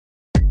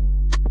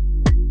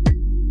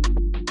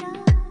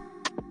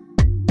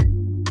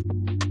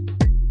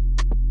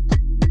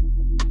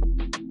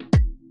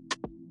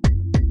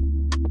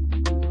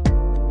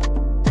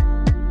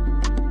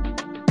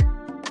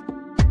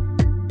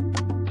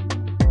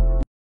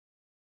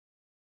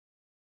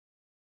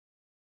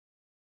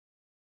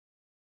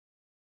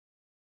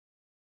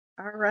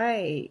All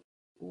right.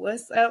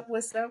 What's up?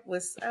 What's up?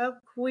 What's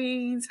up,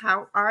 Queens?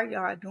 How are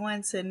y'all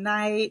doing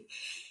tonight?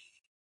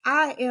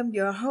 I am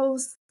your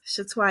host,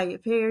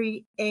 Shatwaya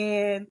Perry,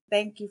 and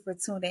thank you for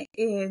tuning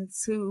in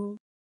to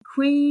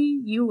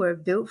Queen. You were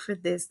built for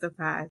this, the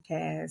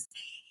podcast.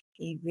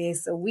 Amen.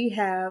 So we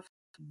have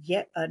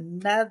yet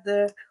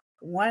another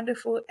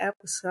wonderful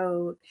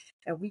episode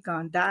that we're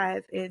going to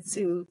dive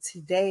into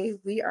today.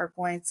 We are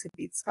going to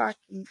be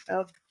talking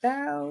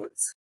about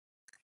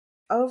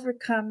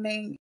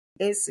overcoming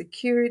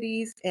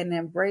insecurities and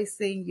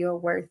embracing your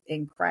worth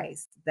in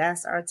Christ.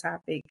 That's our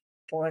topic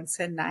on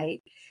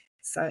tonight.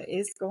 So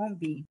it's going to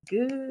be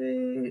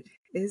good.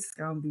 It's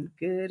going to be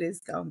good. It's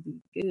going to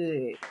be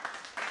good.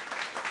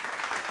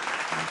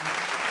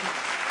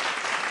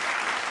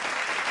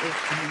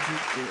 It's going to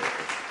be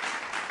good.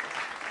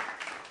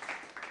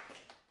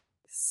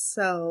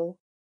 So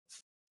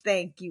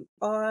thank you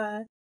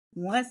all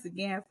once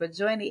again for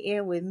joining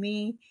in with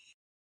me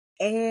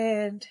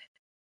and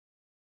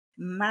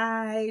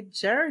my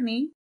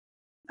journey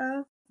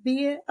of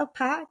being a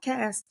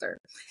podcaster.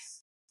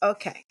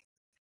 Okay,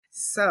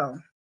 so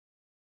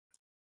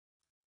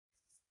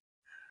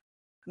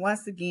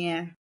once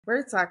again,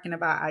 we're talking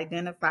about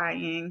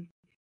identifying,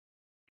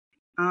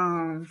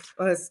 or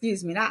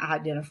excuse me, not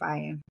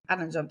identifying. I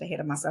done jumped ahead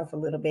of myself a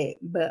little bit,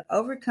 but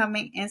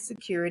overcoming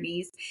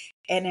insecurities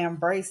and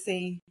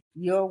embracing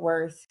your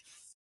worth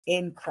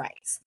in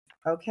Christ.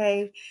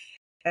 Okay.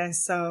 And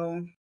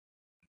so,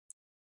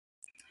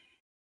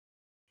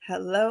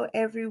 hello,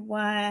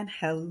 everyone.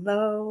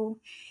 Hello.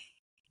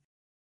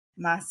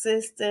 My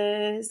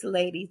sisters,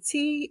 Lady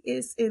T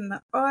is in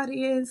the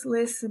audience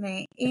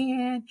listening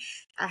in.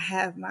 I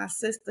have my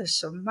sister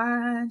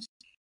Shaman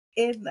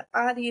in the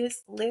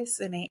audience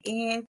listening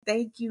in.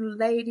 Thank you,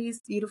 ladies,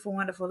 beautiful,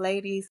 wonderful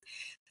ladies,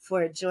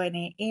 for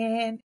joining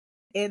in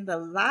the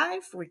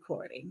live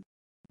recording,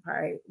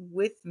 right,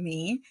 with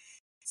me.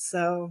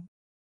 So,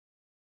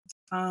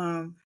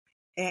 and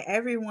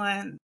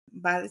everyone,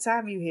 by the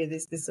time you hear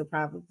this will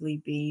probably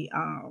be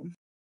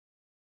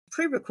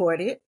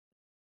pre-recorded.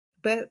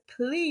 But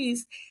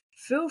please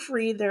feel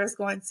free. There's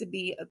going to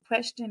be a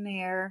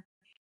questionnaire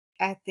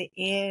at the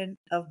end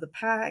of the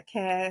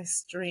podcast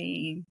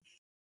stream.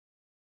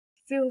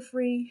 Feel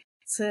free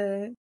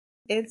to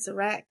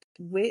interact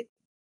with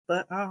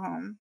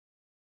the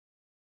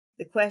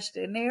the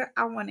questionnaire.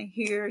 I want to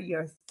hear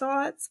your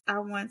thoughts. I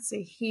want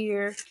to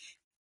hear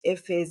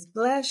if it's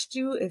blessed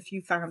you, if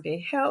you found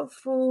it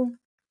helpful,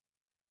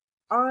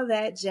 all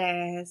that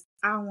jazz.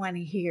 I want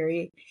to hear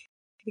it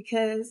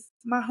because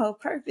my whole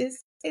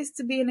purpose is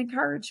to be an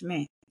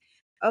encouragement.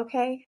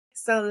 Okay,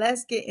 so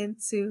let's get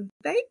into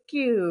thank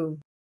you.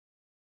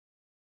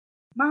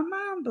 My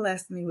mom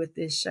blessed me with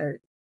this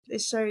shirt.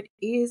 This shirt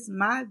is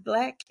My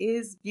Black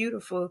is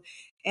Beautiful.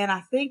 And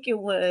I think it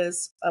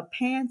was a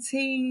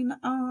Pantene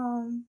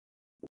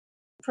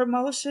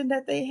promotion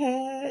that they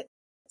had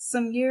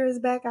some years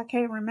back. I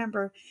can't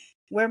remember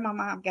where my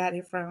mom got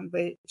it from,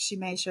 but she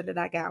made sure that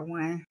I got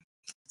one.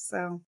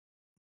 So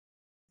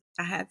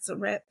I had to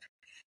rep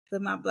the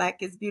My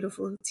Black is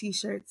Beautiful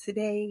t-shirt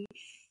today.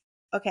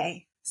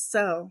 Okay,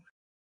 so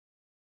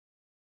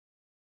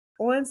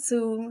on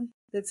to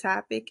the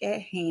topic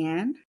at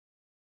hand,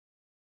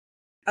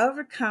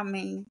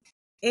 overcoming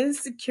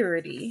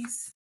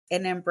insecurities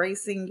and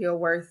embracing your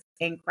worth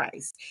in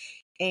Christ.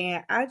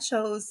 And I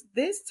chose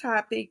this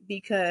topic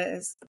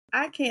because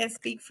I can't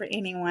speak for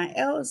anyone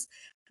else,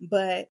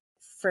 but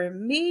for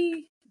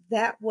me,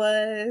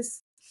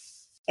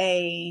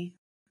 a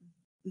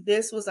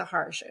this was a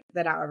hardship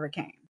that I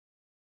overcame.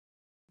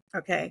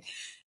 Okay.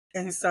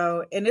 And it's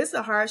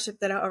a hardship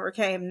that I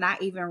overcame,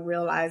 not even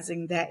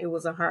realizing that it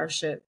was a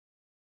hardship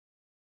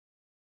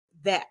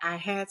that I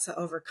had to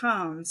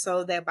overcome,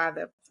 so that by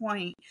the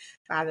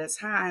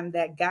time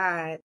that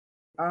God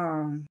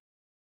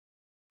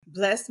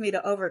blessed me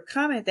to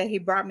overcome it, that he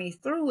brought me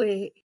through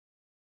it,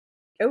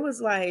 it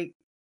was like,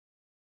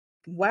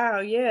 wow,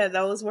 yeah,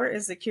 those were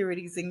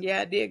insecurities. And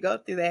yeah, I did go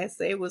through that.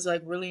 So it was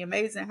like really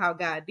amazing how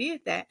God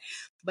did that.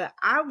 But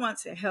I want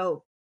to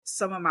help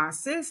some of my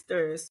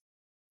sisters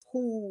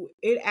who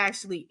it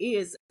actually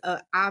is an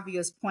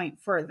obvious point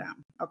for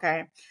them.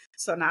 Okay.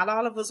 So not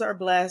all of us are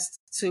blessed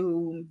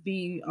to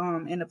be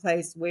in a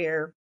place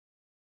where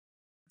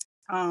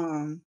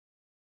um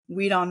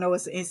we don't know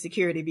it's an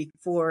insecurity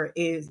before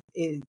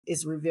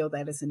it's revealed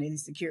that it's an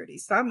insecurity.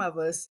 Some of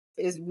us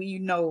is we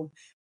know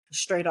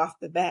straight off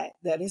the bat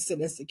that it's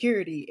an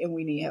insecurity and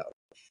we need help.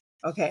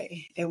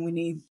 Okay.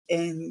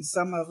 And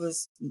some of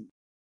us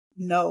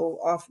know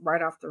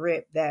right off the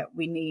rip that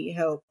we need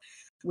help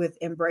with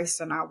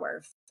embracing our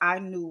worth. I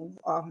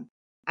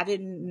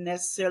didn't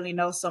necessarily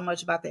know so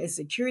much about the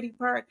insecurity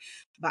part,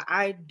 but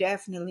I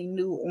definitely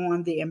knew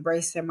on the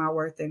embracing my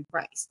worth in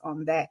Christ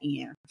on that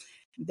end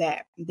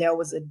that there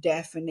was a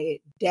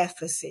definite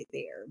deficit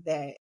there,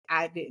 that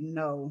I didn't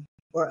know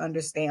or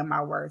understand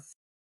my worth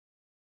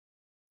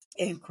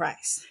in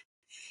Christ.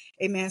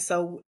 Amen.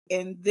 So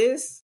in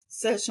this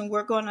session,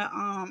 we're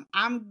gonna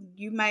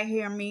you might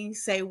hear me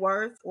say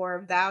worth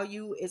or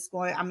value.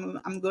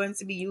 I'm going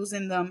to be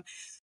using them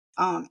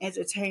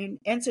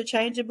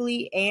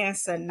interchangeably and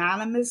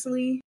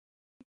synonymously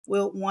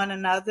with one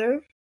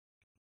another.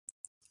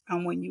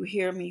 When you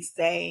hear me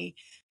say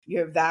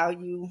your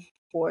value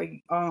or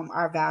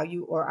our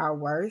value or our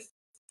worth.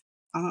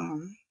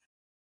 Um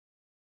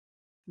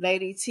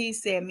Lady T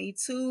said, me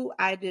too.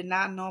 I did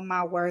not know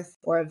my worth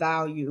or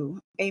value.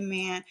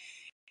 Amen.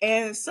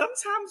 And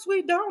sometimes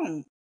we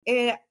don't.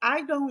 And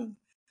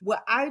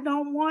what I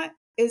don't want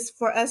is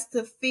for us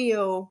to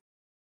feel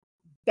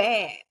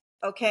bad,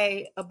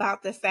 okay,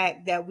 about the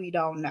fact that we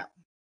don't know,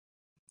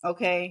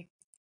 okay,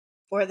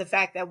 or the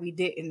fact that we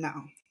didn't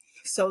know.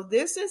 So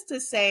this is to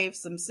save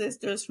some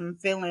sisters from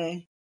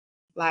feeling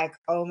like,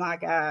 oh my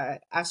God,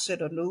 I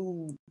should have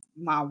knew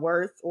my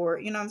worth, or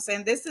you know what I'm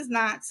saying? This is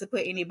not to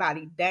put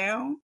anybody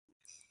down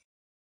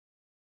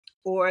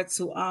or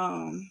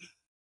to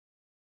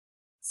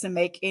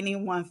make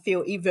anyone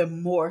feel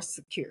even more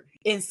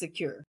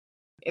insecure,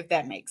 if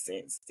that makes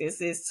sense.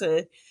 This is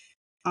to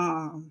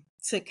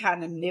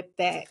kind of nip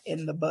that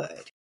in the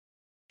bud.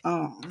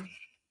 Um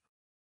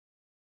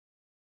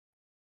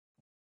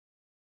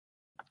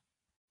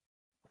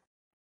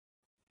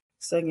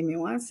so give me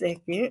 1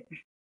 second.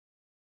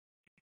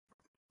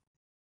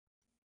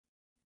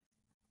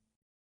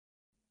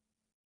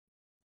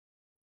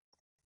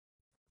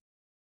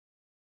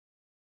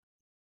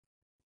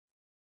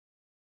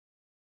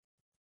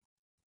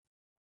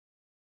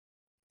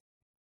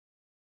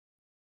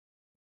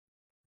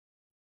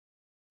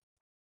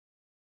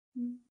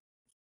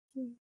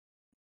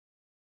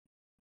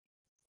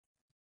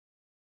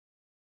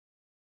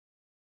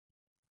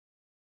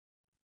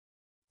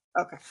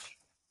 Okay,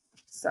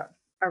 so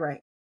all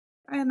right,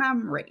 and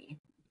I'm ready.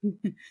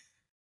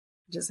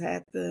 Just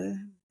had to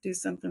do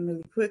something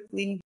really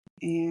quickly,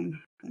 and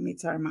let me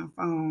turn my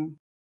phone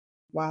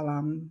while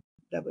I'm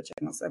double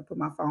checking. So I put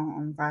my phone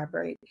on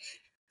vibrate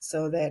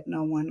so that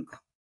no one.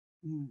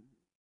 Hmm.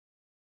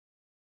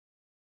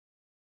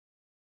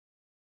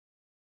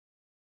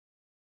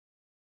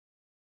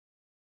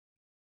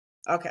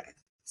 Okay,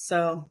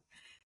 so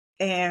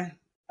and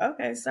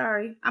okay,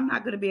 sorry, I'm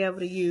not going to be able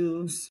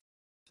to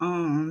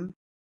um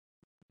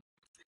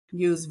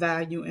use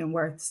value and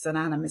worth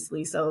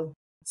synonymously. So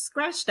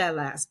scratch that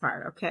last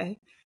part, okay?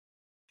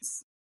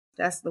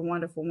 That's the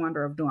wonderful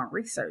wonder of doing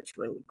research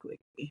really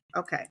quickly.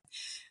 Okay,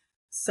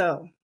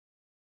 so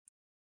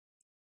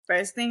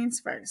first things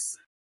first,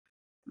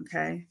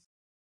 okay?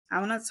 I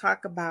want to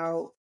talk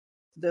about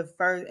the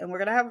first, and we're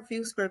going to have a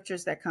few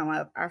scriptures that come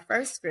up. Our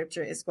first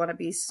scripture is going to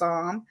be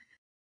Psalm,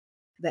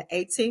 the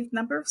 18th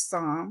number of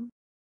Psalm,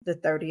 the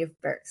 30th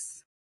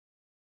verse.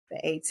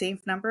 The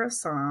 18th number of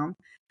Psalm,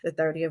 the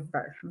 30th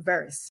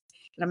verse.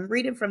 And I'm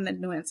reading from the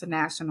New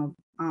International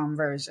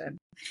Version.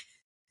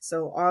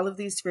 So all of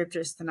these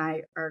scriptures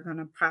tonight are going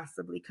to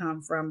possibly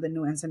come from the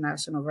New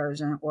International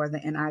Version or the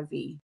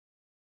NIV.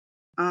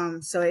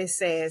 So it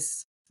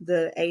says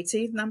the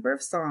 18th number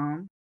of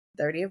Psalm,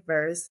 30th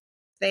verse.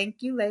 Thank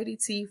you, Lady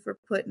T, for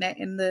putting that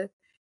in the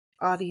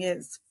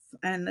audience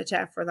and the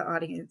chat for the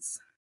audience.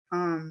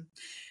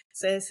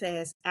 So it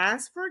says,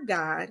 as for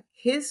God,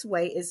 his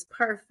way is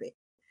perfect.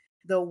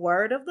 The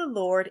word of the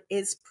Lord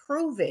is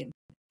proven.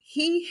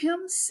 He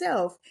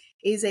himself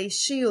is a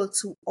shield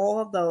to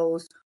all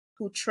those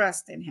who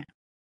trust in him.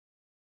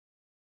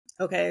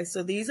 Okay,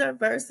 so these are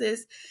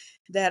verses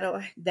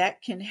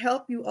that can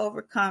help you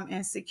overcome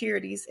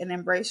insecurities and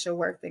embrace your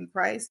worth in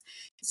Christ.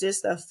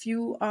 Just a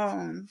few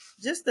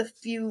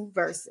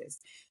verses.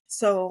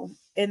 So,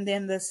 and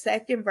then the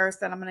second verse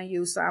that I'm going to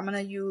use. So I'm going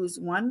to use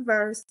one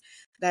verse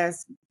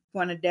that's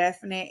going to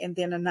definite, and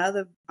then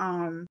another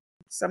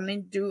so I'm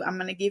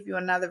going to give you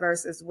another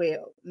verse as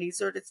well.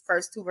 These are the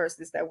first two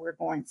verses that we're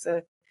going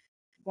to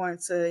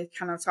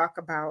kind of talk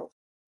about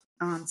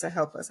to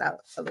help us out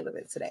a little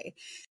bit today.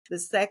 The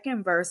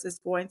second verse is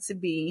going to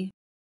be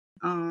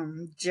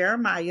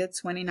Jeremiah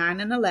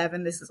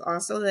 29:11. This is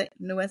also the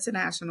New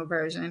International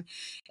Version.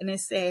 And it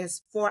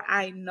says, for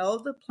I know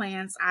the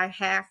plans I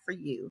have for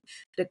you,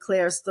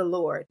 declares the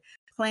Lord.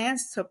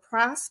 Plans to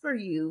prosper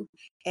you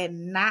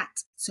and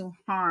not to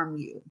harm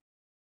you.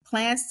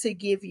 Plans to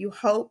give you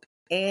hope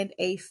and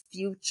a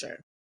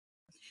future.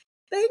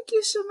 Thank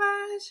you,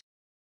 Shamaj.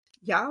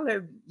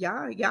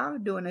 Y'all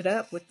doing it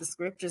up with the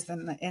scriptures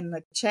in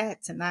the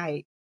chat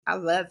tonight. I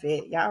love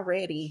it. Y'all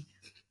ready?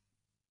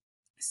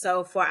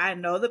 So, for I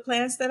know the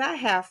plans that I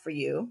have for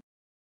you,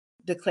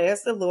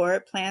 declares the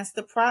Lord, plans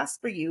to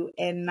prosper you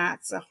and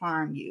not to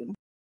harm you,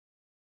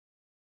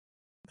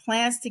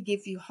 plans to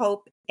give you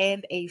hope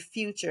and a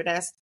future.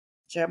 That's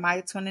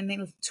Jeremiah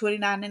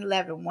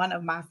 29:11, one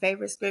of my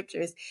favorite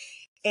scriptures.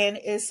 And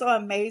it's so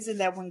amazing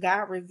that when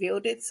God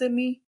revealed it to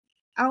me,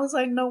 I was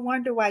like, no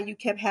wonder why you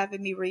kept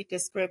having me read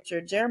this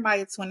scripture.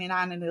 Jeremiah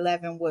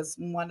 29:11 was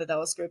one of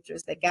those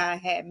scriptures that God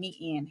had me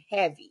in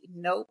heavy.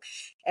 Nope.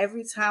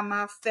 Every time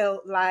I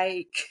felt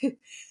like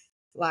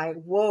like,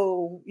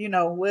 whoa,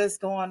 what's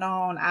going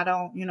on? I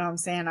don't, what I'm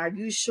saying, are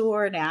you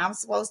sure that I'm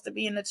supposed to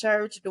be in the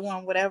church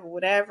doing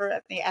whatever? I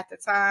think at the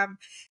time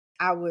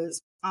I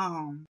was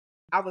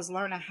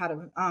learning how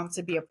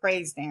to be a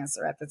praise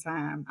dancer at the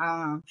time.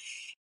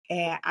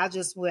 And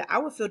I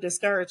would feel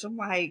discouraged. I'm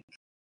like,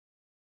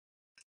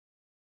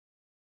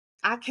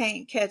 I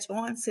can't catch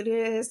on to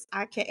this.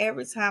 I can't.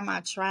 Every time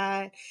I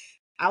tried,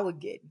 I would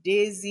get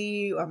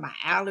dizzy or my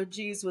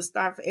allergies would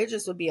start. It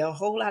just would be a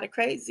whole lot of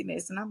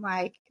craziness. And I'm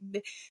like,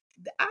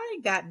 I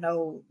ain't got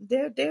no,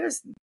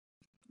 there's,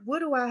 what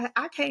do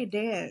I can't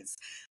dance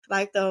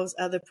like those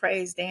other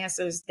praise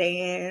dancers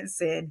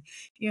dance and,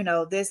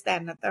 this,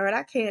 that, and the third.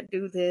 I can't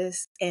do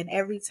this. And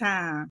every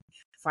time,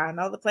 for I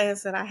know the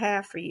plans that I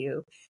have for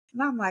you.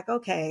 And I'm like,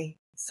 okay.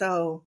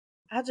 So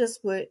I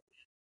just would,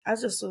 I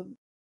just would,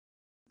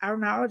 I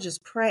remember I would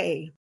just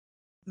pray,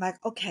 like,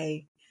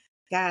 okay,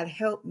 God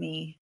help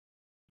me.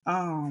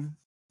 Um,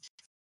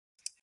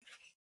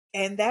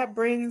 and that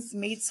brings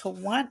me to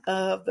one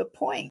of the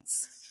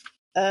points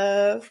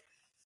of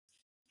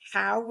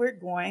how we're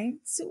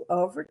going to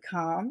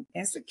overcome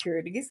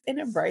insecurities and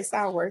embrace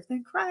our worth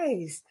in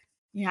Christ.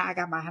 I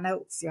got my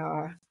notes,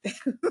 y'all.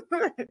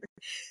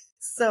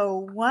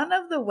 So, one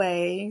of the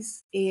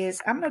ways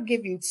is I'm going to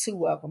give you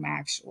two of them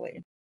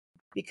actually,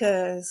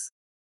 because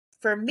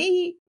for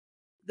me,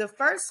 the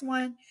first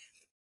one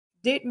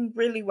didn't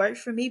really work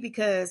for me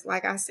because,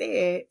 like I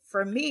said,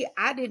 for me,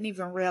 I didn't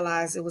even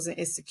realize it was an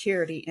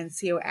insecurity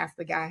until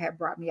after God had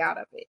brought me out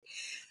of it.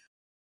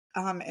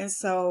 And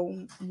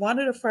so one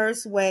of the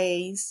first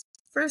ways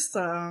for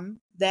some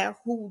that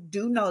who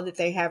do know that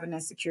they have an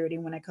insecurity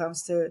when it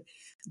comes to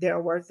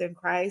their worth in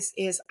Christ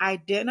is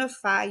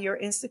identify your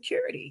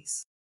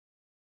insecurities.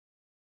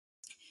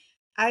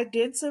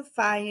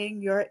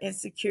 Identifying your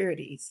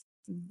insecurities.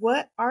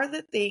 What are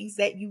the things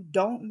that you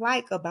don't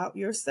like about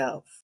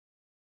yourself?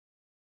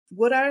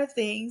 What are the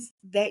things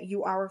that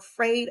you are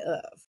afraid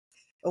of?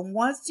 And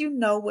once you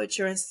know what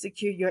your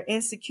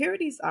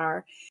insecurities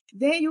are,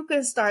 then you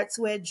can start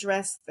to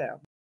address them.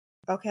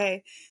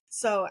 Okay.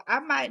 So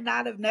I might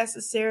not have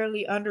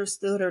necessarily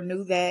understood or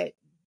knew that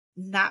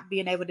not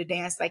being able to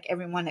dance like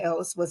everyone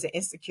else was an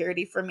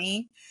insecurity for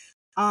me.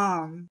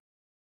 Um,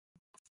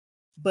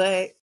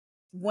 but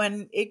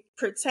when it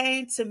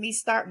pertained to me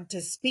starting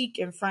to speak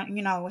in front,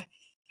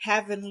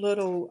 having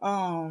little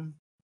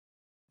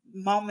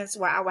moments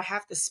where I would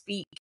have to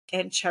speak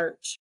in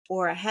church,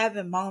 or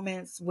having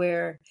moments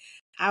where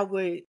I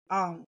would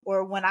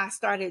or when I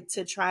started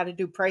to try to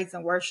do praise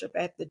and worship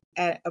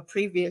at a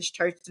previous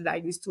church that I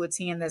used to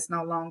attend that's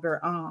no longer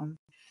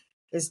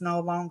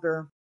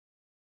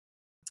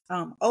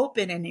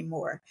open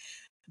anymore.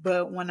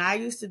 But when I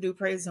used to do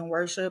praise and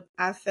worship,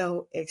 I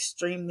felt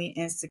extremely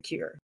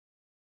insecure.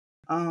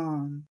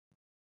 And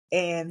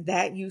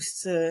that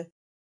used to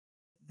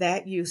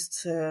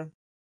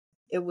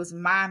it was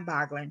mind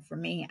boggling for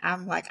me.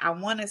 I'm like, I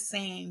want to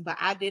sing, but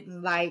I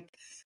didn't like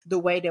the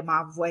way that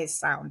my voice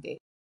sounded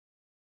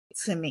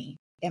to me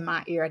in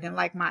my ear. I didn't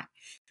like my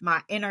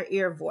inner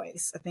ear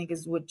voice, I think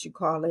is what you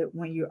call it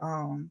when you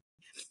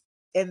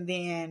and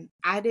then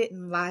I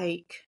didn't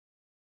like,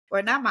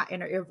 or not my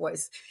inner ear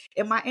voice.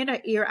 In my inner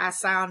ear, I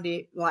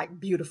sounded like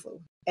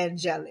beautiful,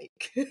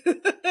 angelic,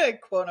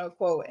 quote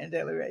unquote,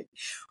 angelic,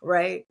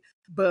 right?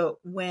 But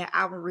when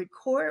I would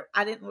record,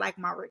 I didn't like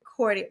my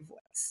recorded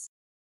voice.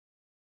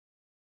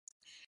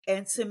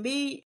 And to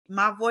me,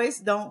 my voice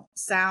don't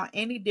sound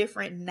any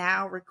different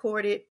now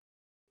recorded.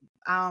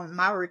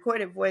 My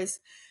recorded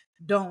voice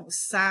don't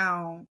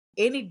sound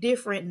any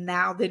different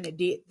now than it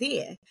did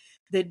then.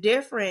 The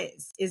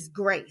difference is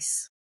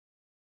grace.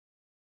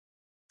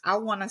 I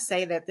want to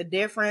say that the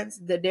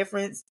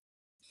difference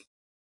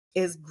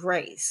is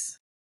grace,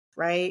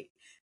 right?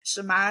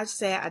 Shamaj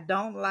said, I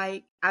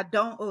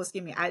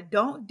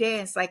don't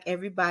dance like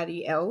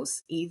everybody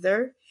else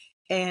either.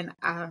 And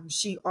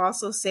she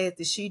also said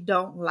that she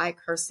don't like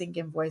her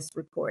singing voice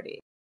recorded.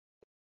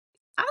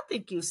 I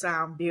think you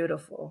sound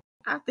beautiful.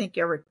 I think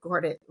your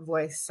recorded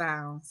voice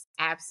sounds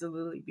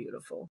absolutely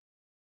beautiful.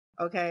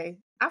 Okay.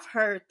 I've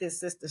heard this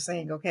sister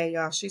sing, okay,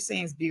 y'all. She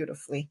sings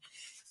beautifully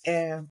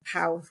and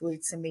powerfully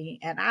to me.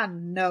 And I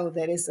know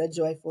that it's a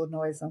joyful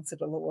noise unto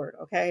the Lord.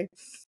 Okay.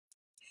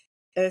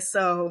 And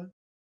so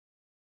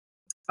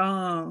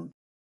um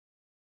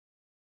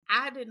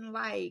I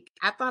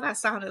thought I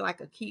sounded like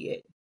a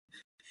kid.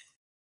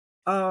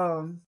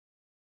 Um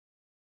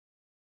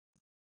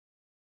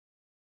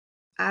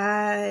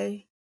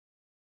I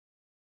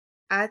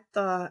I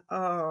thought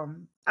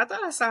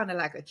I sounded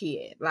like a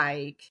kid,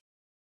 like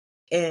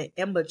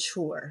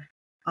immature.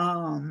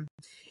 Um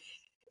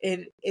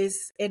it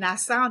is, and I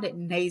sounded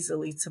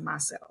nasally to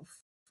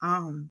myself.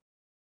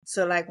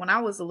 So like when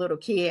I was a little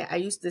kid, I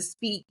used to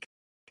speak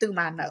through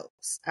my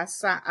nose. I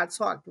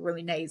talked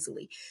really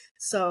nasally.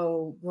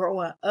 So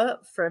growing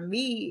up for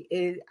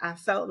me, I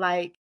felt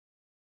like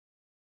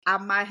I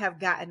might have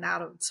gotten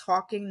out of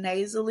talking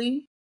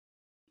nasally,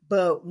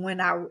 but when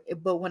I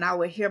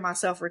would hear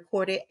myself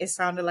record it, it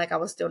sounded like I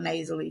was still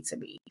nasally to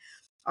me.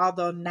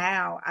 Although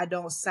now I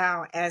don't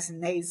sound as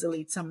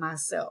nasally to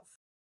myself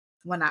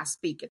when I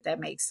speak, if that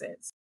makes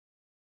sense.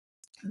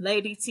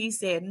 Lady T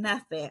said,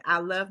 nothing. I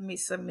love me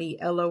some me,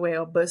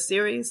 LOL. But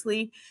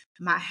seriously,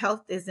 my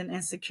health is an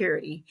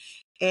insecurity.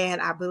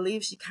 And I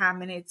believe she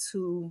commented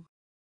to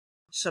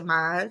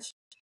Shamaj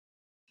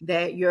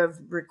that your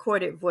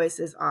recorded voice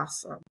is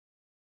awesome.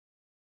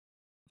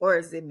 Or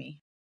is it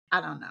me?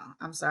 I don't know.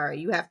 I'm sorry.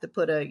 You have to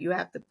put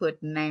the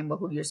name of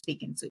who you're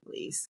speaking to,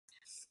 please.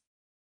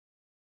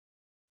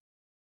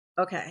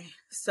 Okay.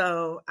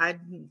 So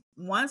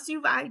once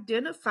you've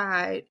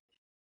identified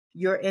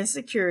your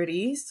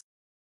insecurities,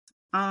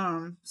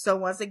 so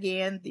once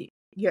again,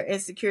 your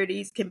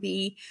insecurities can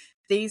be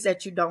things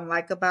that you don't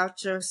like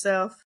about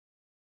yourself,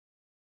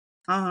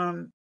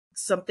 some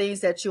things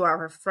that you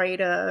are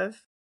afraid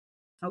of,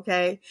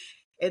 okay?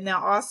 And then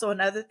also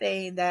another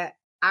thing that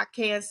I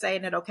can say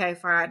that, okay,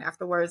 fine,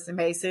 afterwards it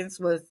made sense,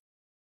 was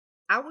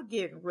I would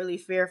get really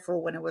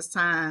fearful when it was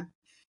time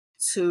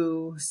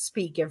to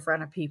speak in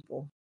front of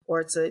people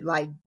or to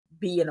like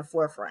be in the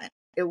forefront.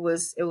 It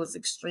was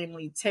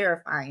extremely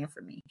terrifying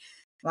for me.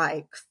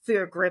 Like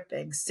fear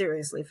gripping,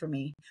 seriously, for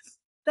me.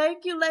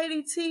 Thank you,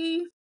 Lady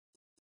T.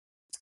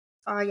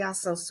 Oh, y'all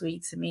so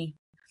sweet to me.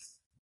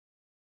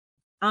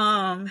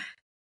 Um,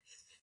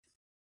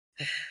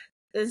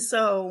 and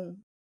so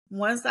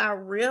once I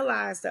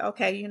realized that,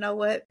 okay, you know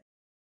what?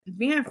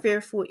 Being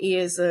fearful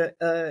is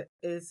I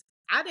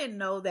didn't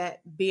know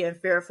that being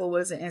fearful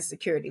was an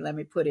insecurity. Let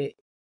me put it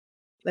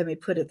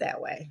that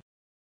way.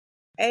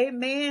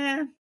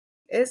 Amen.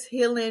 It's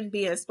healing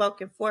being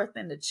spoken forth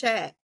in the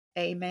chat.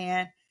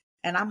 Amen.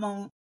 And I'm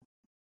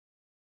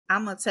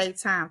gonna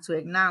take time to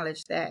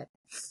acknowledge that.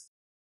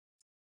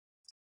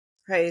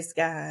 Praise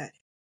God.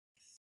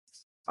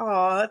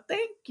 Oh,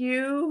 thank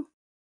you.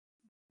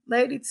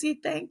 Lady T,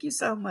 thank you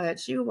so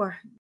much. You were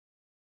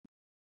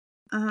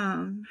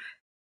um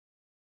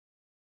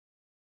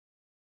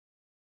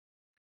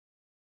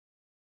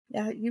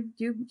yeah,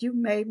 you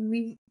made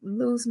me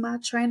lose my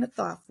train of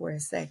thought for a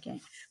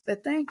second.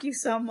 But thank you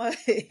so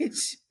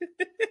much.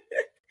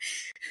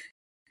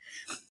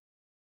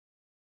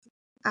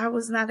 I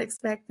was not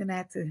expecting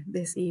that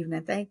this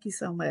evening. Thank you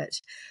so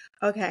much.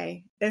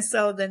 Okay. And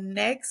so the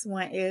next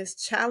one is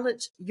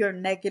challenge your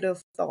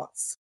negative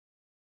thoughts.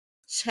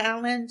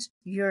 Challenge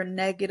your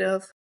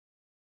negative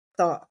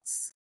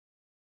thoughts.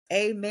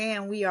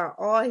 Amen. We are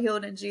all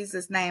healed in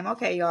Jesus' name.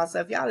 Okay, y'all. So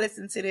if y'all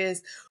listen to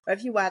this or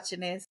if you're watching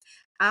this,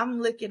 I'm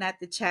looking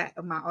at the chat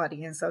of my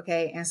audience.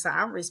 Okay. And so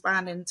I'm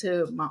responding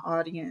to my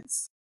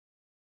audience.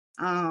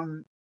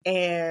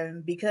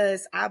 And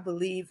because I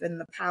believe in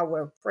the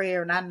power of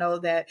prayer, and I know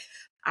that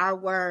our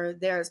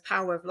word, there's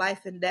power of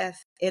life and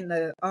death in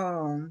the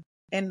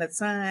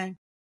tongue,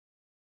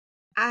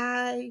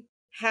 I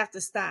have to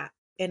stop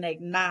and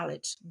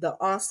acknowledge the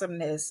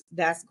awesomeness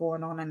that's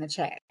going on in the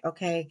chat.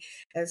 Okay.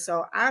 And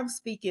so I'm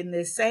speaking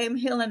this same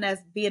healing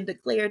that's being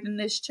declared in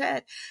this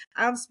chat.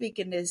 I'm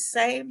speaking this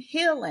same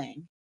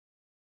healing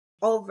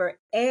over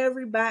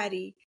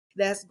everybody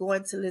that's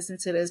going to listen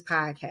to this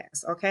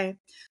podcast. Okay.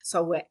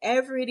 So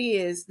wherever it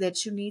is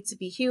that you need to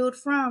be healed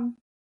from,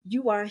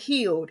 you are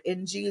healed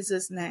in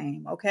Jesus'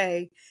 name.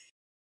 Okay.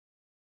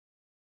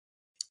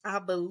 I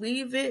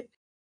believe it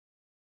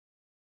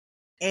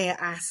and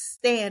I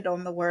stand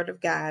on the word of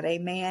God.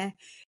 Amen.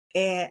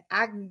 And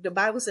the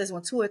Bible says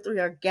when two or three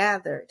are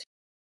gathered,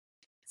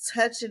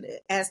 touching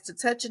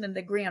and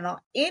agreeing on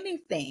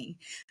anything,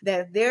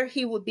 that there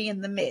he will be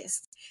in the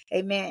midst.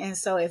 Amen. And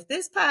so if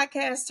this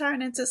podcast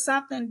turned into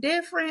something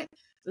different,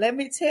 let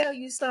me tell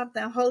you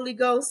something. Holy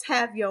Ghost,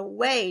 have your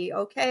way.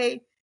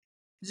 Okay.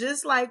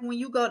 Just like when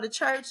you go to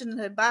church and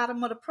the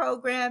bottom of the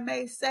program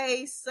may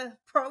say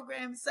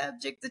program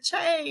subject to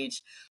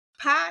change,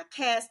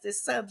 podcast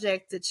is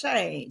subject to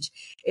change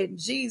in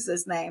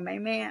Jesus' name.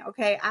 Amen.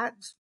 Okay. I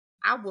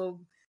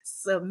will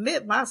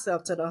submit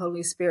myself to the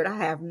Holy Spirit. I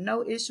have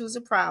no issues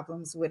or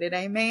problems with it.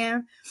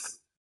 Amen.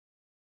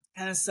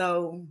 And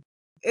so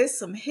it's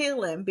some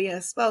healing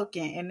being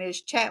spoken in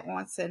this chat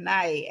on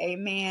tonight.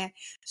 Amen.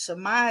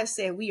 Shemai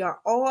said we are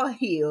all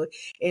healed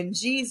in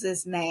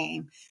Jesus'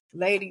 name.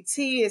 Lady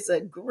T is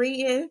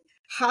agreeing.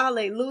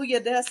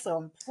 Hallelujah. There's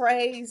some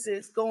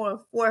praises going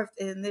forth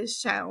in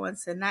this chat on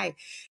tonight.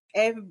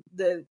 And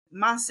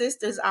my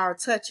sisters are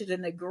touching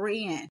and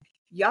agreeing.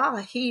 Y'all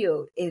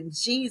healed in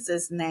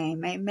Jesus'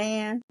 name.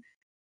 Amen.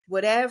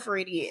 Whatever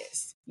it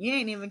is. You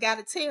ain't even got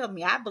to tell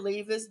me. I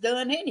believe it's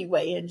done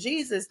anyway. In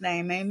Jesus'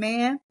 name,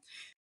 amen.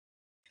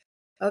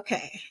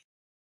 Okay.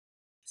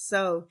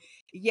 So,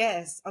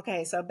 yes.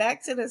 Okay. So,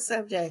 back to the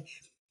subject,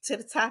 to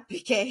the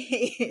topic at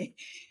hand.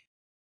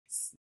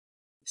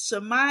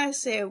 Shemai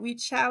said, we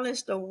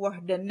challenge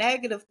the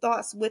negative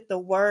thoughts with the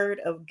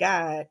word of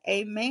God.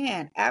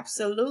 Amen.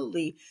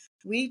 Absolutely.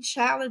 We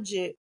challenge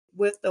it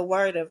with the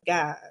word of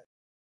God.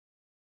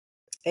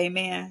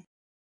 Amen.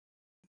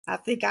 I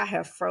think I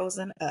have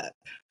frozen up.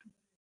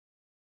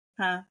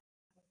 Huh?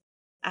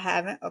 I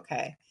haven't?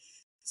 Okay.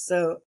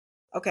 So,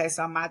 okay,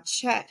 so my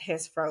chat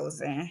has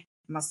frozen.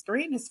 My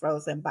screen is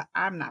frozen, but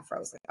I'm not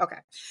frozen. Okay.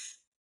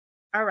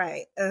 All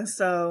right. And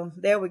so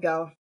there we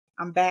go.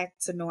 I'm back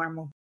to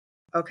normal.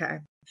 Okay.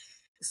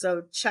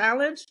 So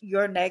challenge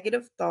your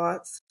negative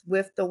thoughts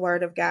with the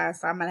word of God.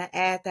 So I'm going to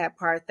add that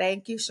part.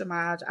 Thank you,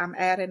 Shamaj. I'm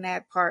adding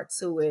that part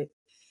to it.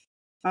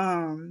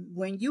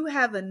 When you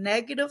have a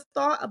negative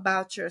thought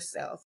about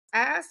yourself,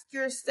 ask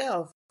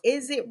yourself,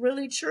 is it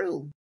really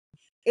true?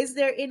 Is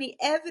there any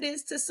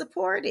evidence to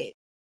support it?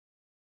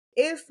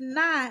 If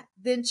not,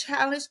 then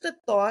challenge the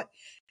thought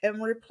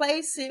and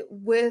replace it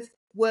with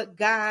what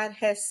God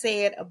has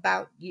said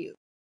about you.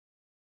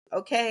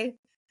 Okay?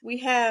 We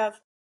have,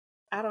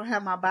 I don't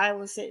have my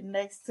Bible sitting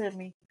next to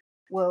me.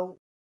 Well,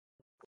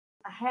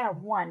 I have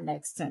one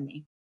next to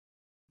me.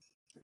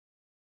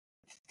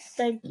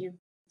 Thank you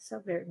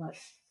so very much.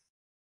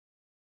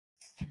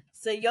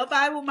 So your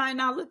Bible might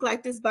not look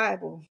like this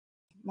Bible.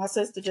 My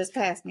sister just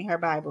passed me her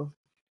Bible.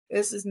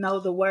 This is Know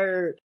the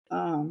Word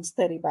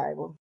study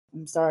Bible.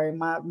 I'm sorry,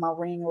 my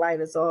ring light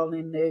is all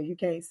in there. You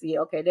can't see it.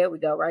 Okay, there we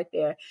go, right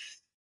there.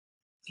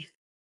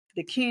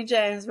 The King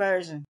James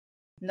Version.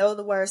 Know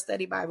the Word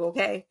study Bible,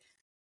 okay?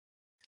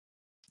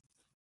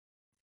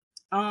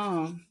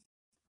 Um,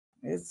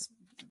 it's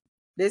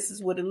this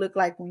is what it looked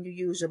like when you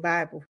use your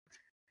Bible.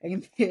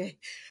 Amen.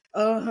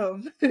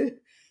 Um,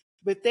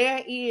 but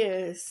there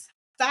is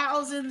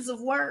thousands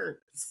of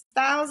words,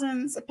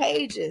 thousands of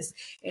pages,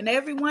 and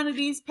every one of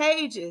these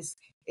pages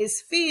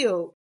is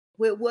filled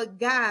with what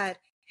God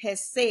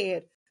has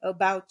said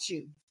about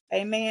you.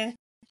 Amen.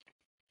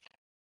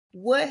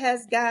 What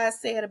has God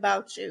said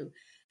about you?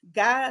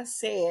 God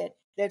said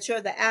that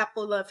you're the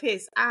apple of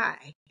his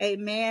eye.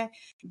 Amen.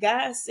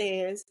 God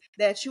says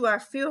that you are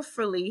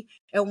fearfully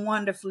and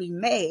wonderfully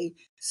made.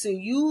 So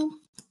you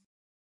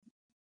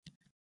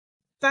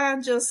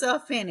find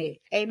yourself in it.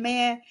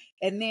 Amen.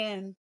 And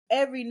then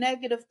every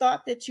negative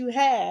thought that you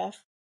have,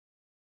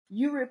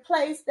 you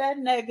replace that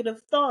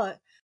negative thought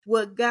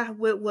with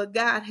what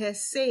God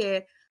has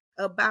said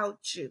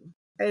about you.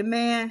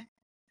 Amen.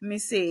 Let me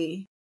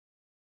see.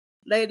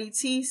 Lady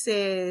T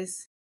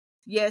says,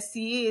 yes,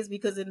 he is,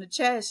 because in the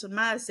chat,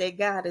 Shemai said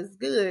God is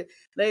good.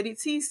 Lady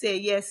T said,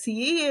 yes,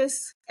 he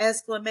is.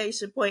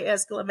 Exclamation point,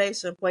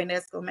 exclamation point,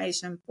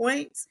 exclamation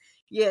points.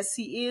 Yes,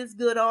 he is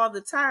good all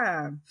the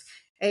time.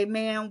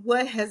 Amen.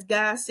 What has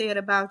God said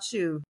about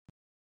you?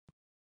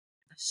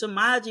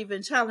 Shemaj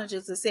even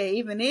challenges to say,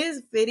 even if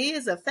it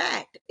is a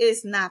fact,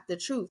 it's not the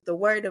truth. The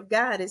word of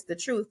God is the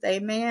truth.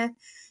 Amen.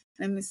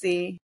 Let me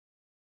see.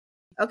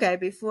 Okay,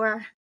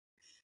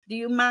 do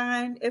you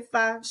mind if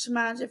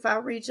I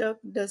read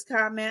this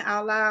comment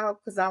out loud?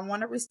 Because I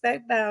want to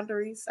respect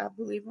boundaries. I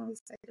believe in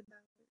respecting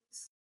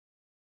boundaries.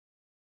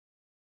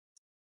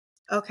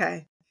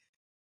 Okay.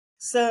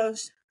 So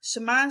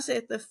Shemai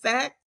said the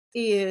fact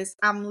is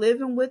I'm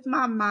living with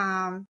my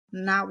mom,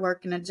 not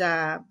working a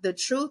job. The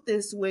truth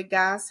is with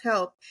God's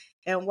help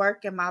and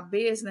working my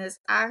business,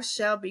 I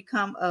shall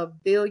become a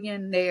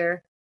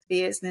billionaire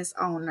business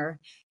owner.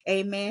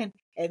 Amen.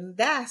 And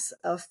that's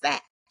a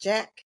fact,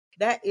 Jack.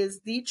 That is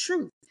the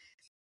truth.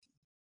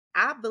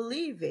 I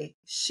believe it.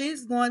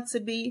 She's going to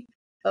be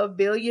a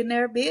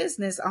billionaire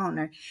business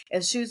owner,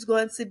 and she's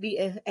going to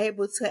be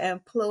able to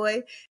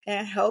employ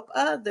and help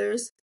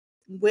others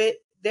with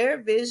their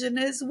vision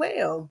as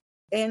well.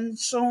 And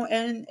show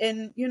and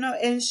you know,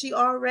 and she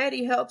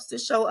already helps to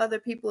show other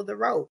people the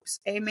ropes.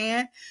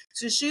 Amen.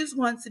 So she's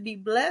going to be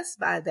blessed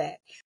by that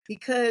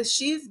because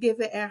she's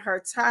given in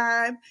her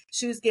time,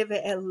 she's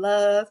given in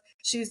love,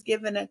 she's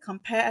given in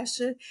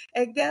compassion.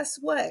 And guess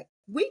what?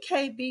 We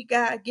can't be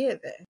God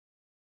given.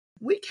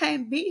 We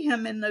can't beat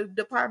him in the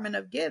department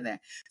of giving.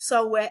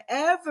 So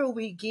wherever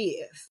we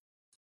give,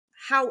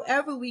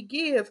 however we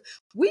give,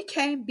 we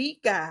can't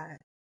beat God.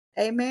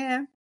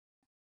 Amen.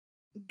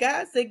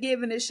 God said,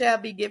 "Given it shall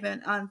be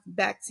given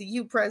back to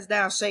you, pressed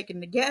down,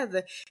 shaken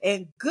together,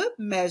 and good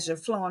measure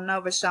flowing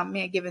over shall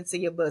men given to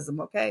your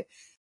bosom." Okay,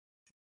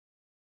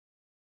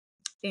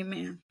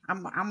 Amen.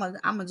 I'm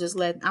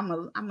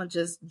gonna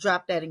just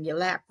drop that in your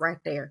lap right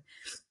there.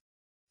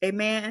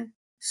 Amen.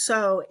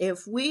 So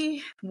if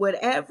we,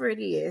 whatever it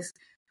is,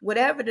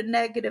 whatever the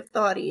negative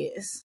thought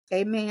is,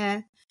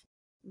 amen,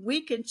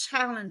 we can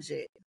challenge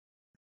it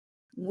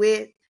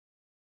with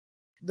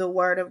the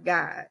word of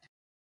God.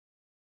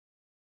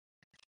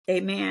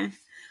 Amen.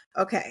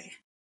 Okay.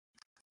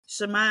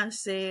 Shemai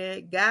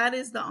said, God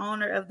is the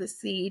owner of the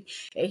seed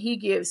and he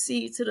gives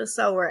seed to the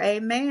sower.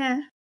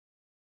 Amen.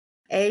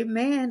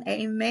 Amen.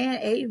 Amen.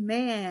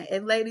 Amen.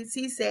 And Lady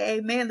T said,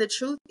 amen. The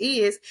truth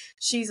is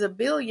she's a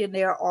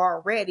billionaire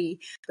already.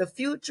 The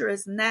future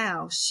is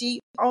now. She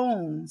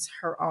owns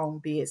her own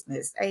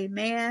business.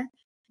 Amen.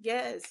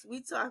 Yes,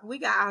 we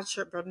got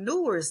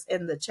entrepreneurs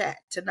in the chat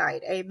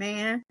tonight.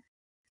 Amen.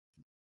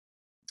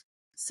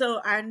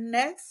 So our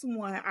next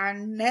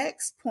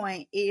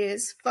point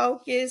is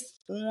focus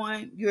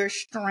on your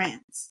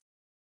strengths.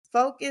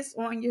 Focus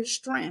on your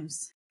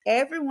strengths.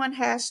 Everyone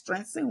has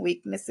strengths and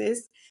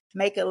weaknesses.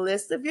 Make a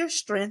list of your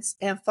strengths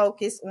and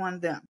focus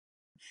on them.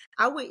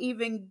 I would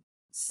even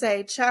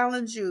say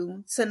challenge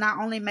you to not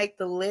only make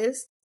the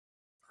list,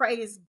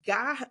 praise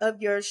God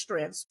of your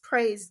strengths.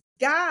 Praise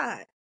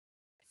God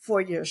for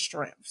your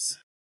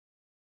strengths.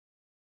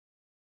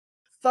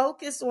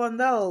 Focus on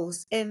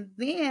those. And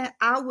then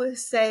I would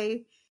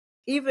say,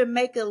 even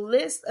make a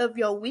list of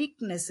your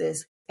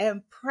weaknesses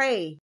and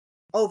pray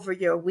over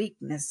your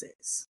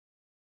weaknesses.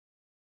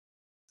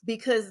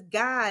 Because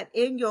God,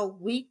 in your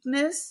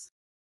weakness,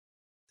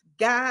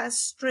 God's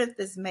strength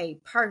is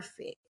made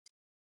perfect.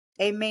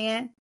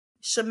 Amen.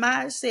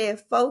 Shemaiah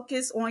said,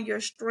 focus on your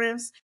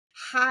strengths,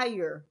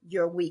 higher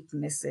your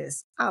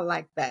weaknesses. I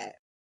like that.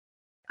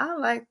 I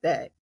like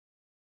that.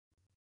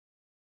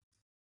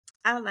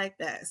 I like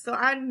that. So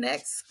our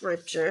next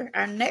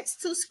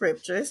two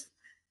scriptures,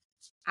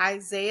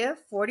 Isaiah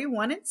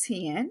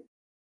 41:10,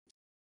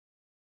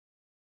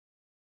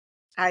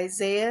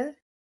 Isaiah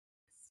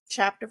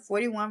chapter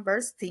 41,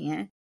 verse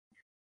 10,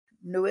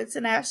 New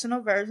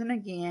International Version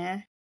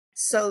again.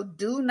 So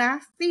do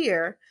not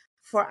fear,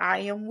 for I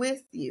am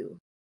with you.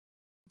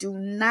 Do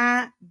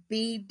not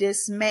be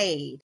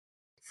dismayed,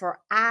 for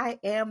I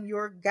am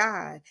your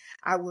God.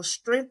 I will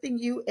strengthen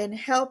you and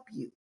help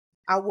you.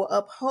 I will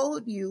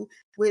uphold you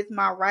with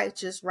my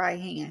righteous right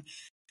hand.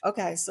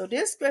 Okay, so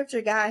this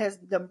scripture God has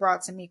been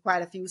brought to me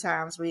quite a few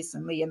times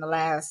recently in the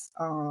last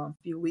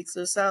few weeks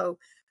or so.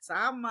 So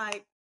I'm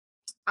like,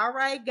 all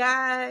right,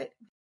 God.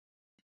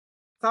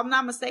 If I'm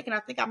not mistaken, I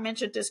think I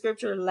mentioned the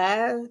scripture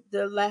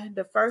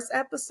the first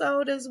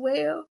episode as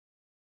well.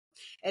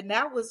 And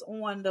that was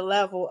on the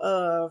level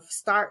of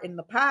starting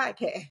the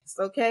podcast,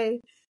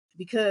 okay?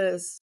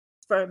 Because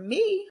for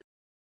me,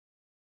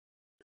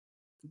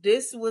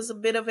 this was a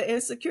bit of an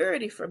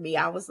insecurity for me.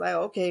 I was like,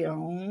 okay, I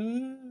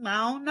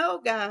don't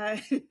know,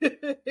 God.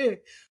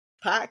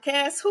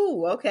 Podcast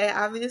who? Okay,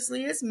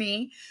 obviously it's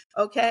me,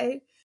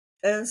 okay?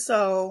 And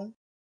so,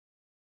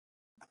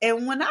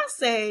 and when I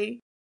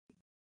say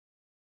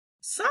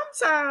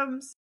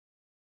sometimes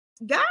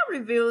God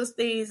reveals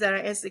things that are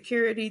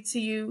insecurity to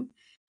you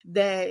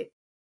that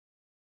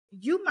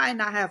you might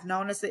not have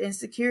known it's an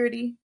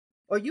insecurity,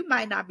 or you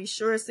might not be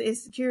sure it's an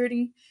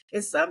insecurity.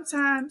 And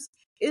sometimes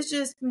it's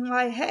just been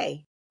like,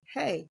 hey,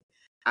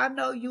 I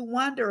know you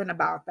wondering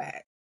about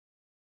that.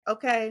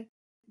 Okay.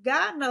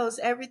 God knows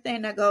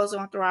everything that goes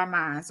on through our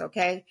minds,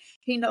 okay?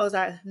 He knows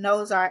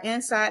our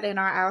inside and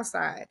our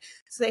outside.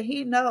 So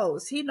he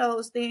knows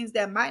things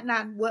that might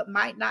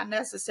not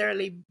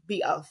necessarily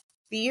be a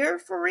fear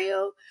for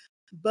real,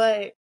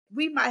 but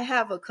we might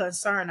have a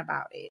concern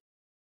about it.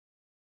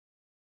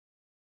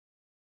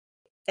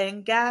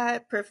 And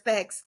God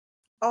perfects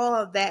all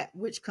of that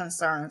which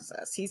concerns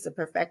us. He's the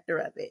perfecter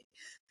of it.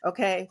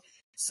 Okay.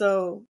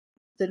 So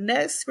the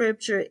next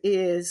scripture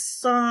is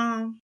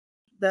Psalm,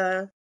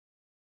 the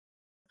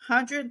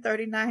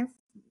 139th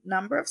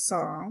number of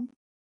Psalm,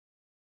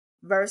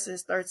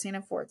 verses 13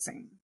 and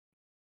 14.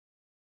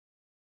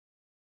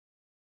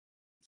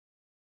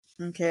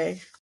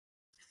 Okay.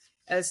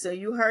 And so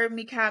you heard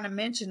me kind of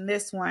mention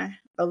this one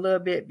a little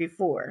bit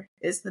before.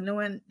 It's the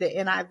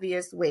NIV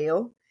as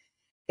well.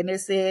 And it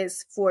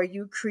says, for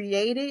you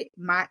created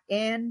my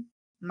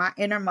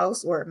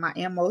innermost, or my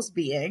inmost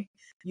being.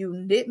 You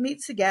knit me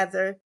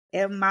together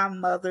in my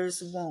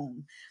mother's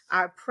womb.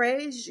 I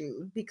praise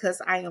you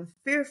because I am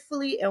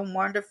fearfully and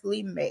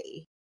wonderfully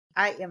made.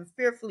 I am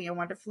fearfully and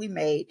wonderfully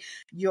made.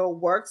 Your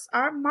works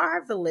are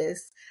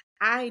marvelous.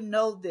 I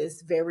know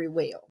this very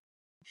well.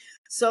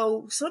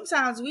 So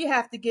sometimes we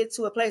have to get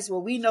to a place where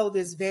we know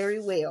this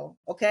very well.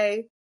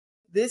 Okay.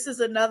 This is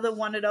another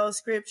one of those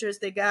scriptures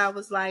that God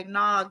was like,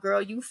 nah, girl,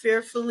 you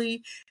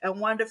fearfully and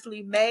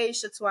wonderfully made,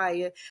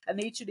 Shatwaya. I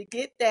need you to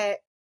get that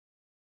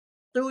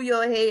through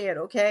your head,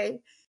 okay?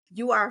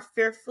 You are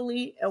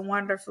fearfully and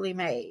wonderfully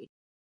made,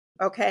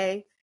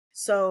 okay?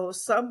 So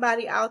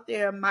somebody out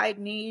there might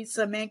need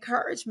some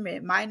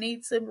encouragement, might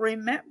need to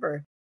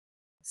remember,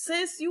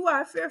 sis, you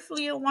are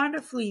fearfully and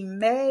wonderfully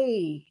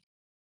made,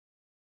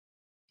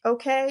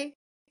 okay?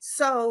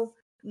 So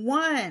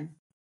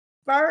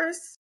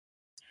first,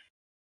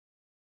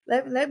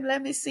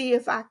 let me see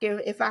if I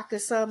can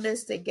sum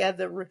this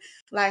together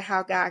like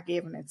how God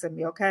given it to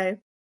me, okay?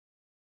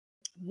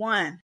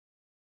 One,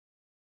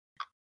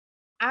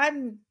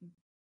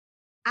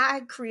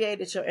 I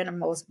created your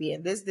innermost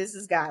being. This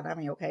is God. I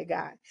mean, okay,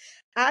 God.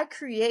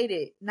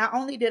 Not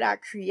only did I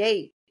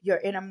create your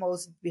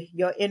innermost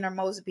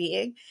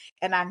being,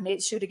 and I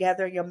knit you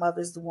together in your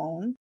mother's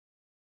womb,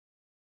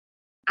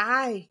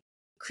 I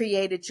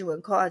created you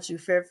and called you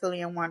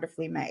fearfully and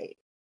wonderfully made.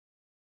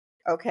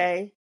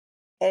 Okay?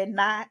 And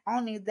not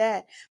only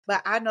that,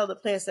 but I know the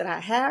plans that I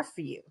have for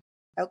you.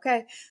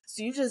 Okay.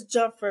 So you just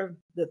jump from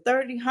the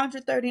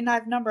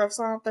 139th number of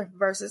Psalm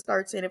verses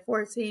 13 and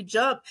 14,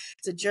 jump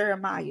to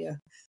Jeremiah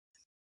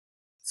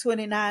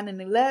 29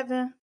 and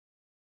 11.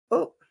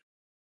 Oh,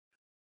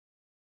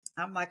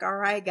 I'm like, all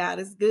right, God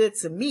is good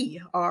to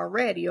me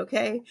already.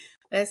 Okay.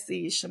 Let's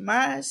see.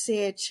 Shemaiah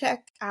said,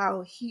 check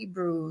out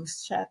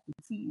Hebrews chapter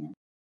 10.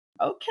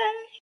 Okay.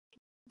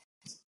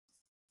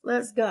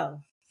 Let's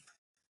go.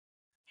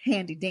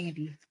 Handy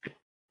dandy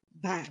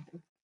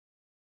Bible.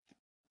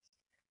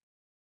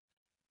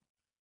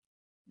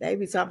 They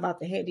be talking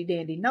about the handy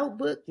dandy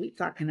notebook. We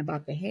talking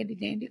about the handy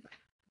dandy.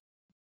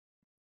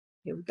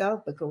 Here we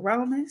go. Book of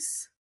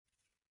Romans.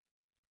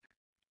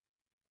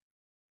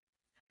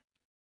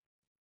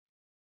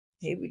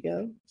 Here we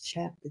go.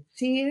 Chapter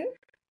 10,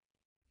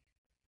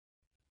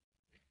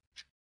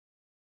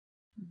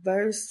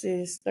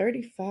 verses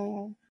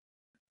 35.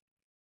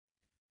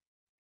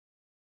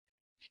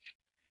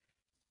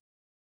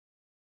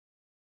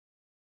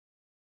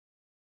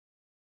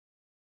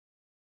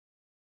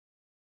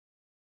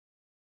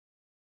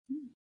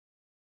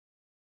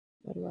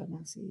 Why do I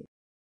not see it?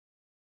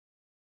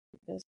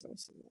 That's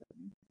verse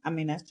 11. I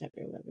mean, that's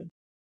chapter 11.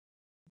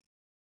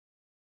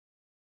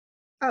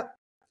 Oh,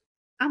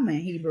 I'm in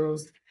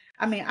Hebrews.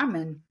 I'm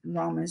in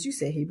Romans. You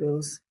said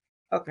Hebrews.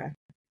 Okay. I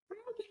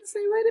was going to say,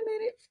 wait a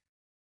minute.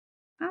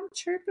 I'm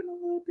chirping a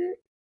little bit.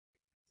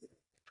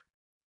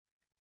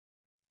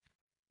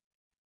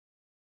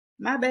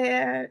 My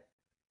bad.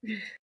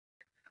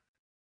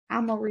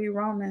 I'm going to read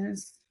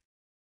Romans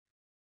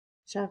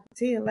chapter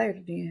 10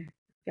 later then.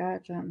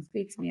 God trying to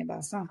speak to me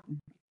about something.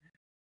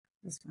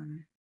 That's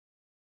fine.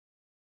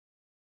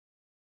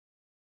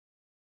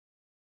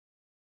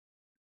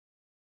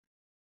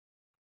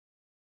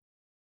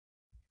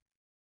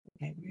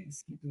 Okay,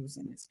 where's Hebrews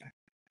in this Bible?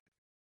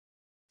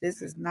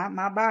 This is not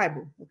my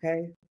Bible,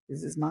 okay?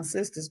 This is my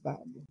sister's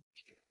Bible.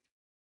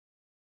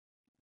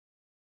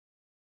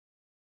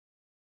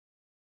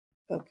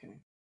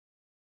 Okay.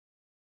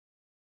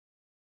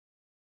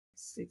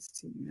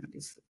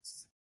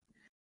 1696.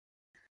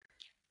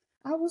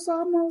 I was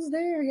almost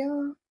there,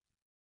 y'all.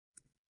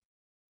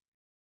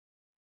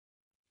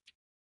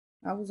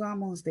 I was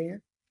almost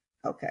there.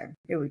 Okay,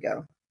 here we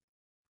go.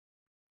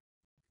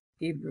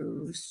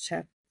 Hebrews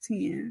chapter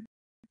 10.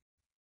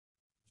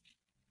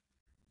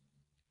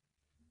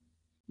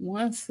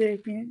 1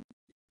 second.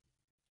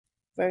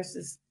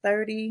 Verses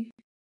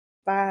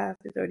 35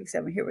 to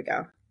 37. Here we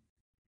go.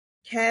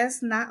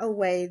 Cast not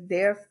away,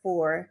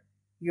 therefore,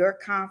 your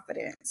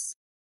confidence,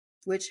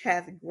 which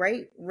hath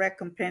great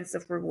recompense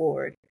of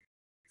reward.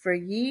 For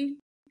ye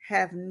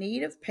have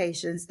need of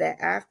patience,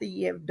 that after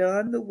ye have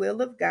done the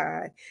will of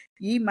God,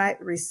 ye might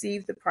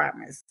receive the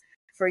promise.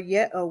 For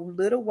yet a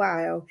little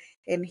while,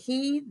 and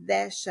he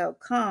that shall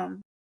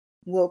come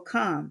will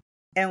come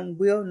and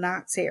will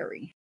not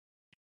tarry.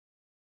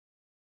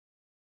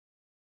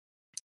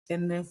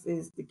 And this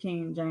is the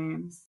King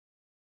James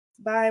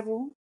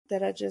Bible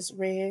that I just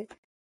read.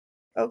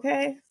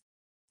 Okay?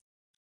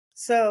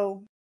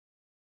 So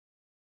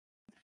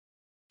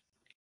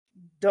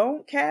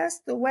don't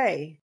cast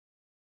away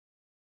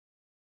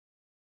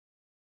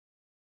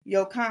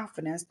your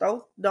confidence.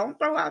 Don't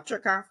throw out your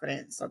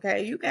confidence.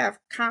 Okay? You can have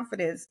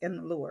confidence in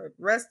the Lord.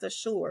 Rest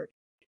assured.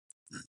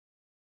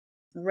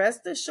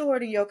 Rest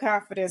assured of your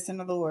confidence in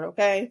the Lord.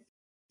 Okay?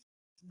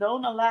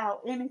 Don't allow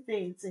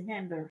anything to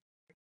hinder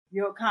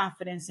your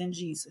confidence in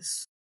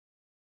Jesus.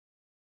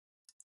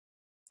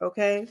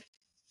 Okay?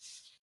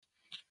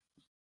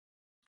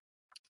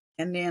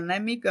 And then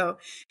let me go.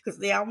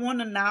 Because I want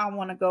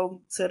to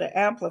go to the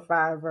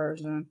Amplified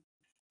version.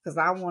 Because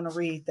I want to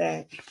read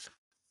that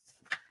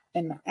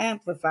in the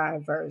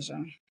Amplified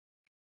version.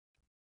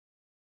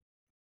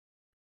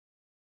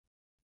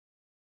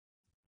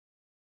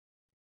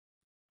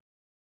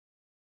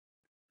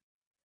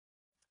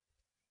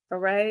 All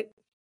right?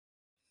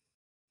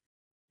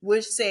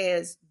 Which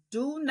says,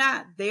 do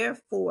not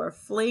therefore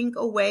fling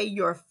away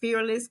your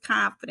fearless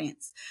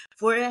confidence,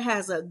 for it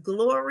has a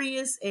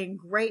glorious and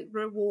great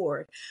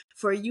reward.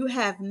 For you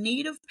have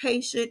need of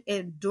patient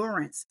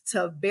endurance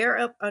to bear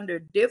up under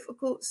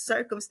difficult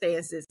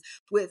circumstances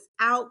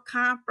without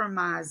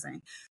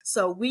compromising.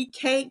 So we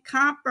can't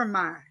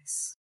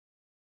compromise.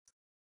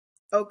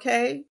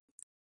 Okay?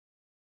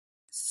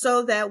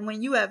 So that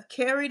when you have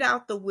carried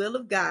out the will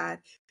of God,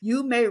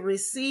 you may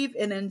receive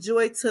and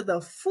enjoy to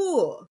the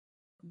full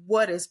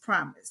what is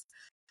promised.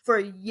 For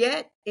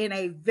yet in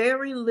a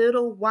very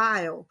little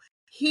while,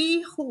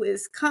 he who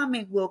is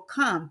coming will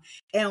come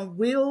and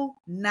will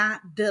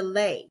not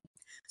delay.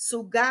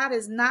 So God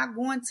is not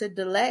going to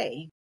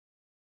delay.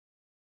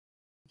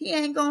 He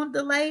ain't going to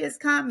delay his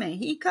coming.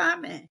 He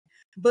coming.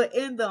 But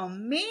in the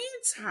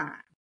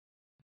meantime,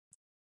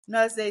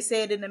 as they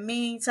said, in the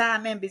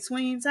meantime, in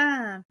between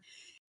time,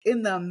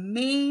 in the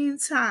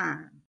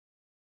meantime,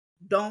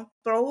 don't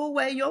throw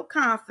away your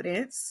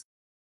confidence.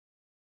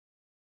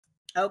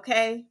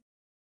 Okay?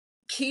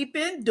 Keep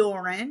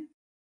enduring.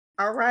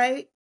 All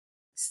right?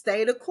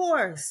 Stay the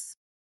course.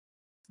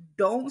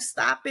 Don't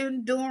stop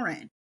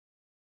enduring.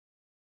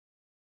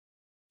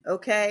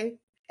 Okay?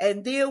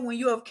 And then when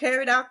you have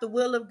carried out the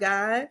will of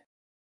God,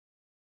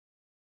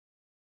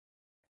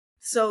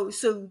 so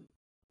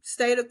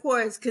stay the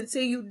course,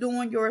 continue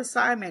doing your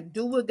assignment,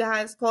 do what God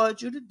has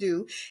called you to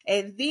do,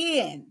 and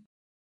then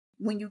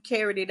when you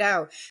carried it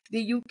out,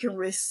 then you can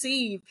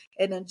receive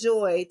and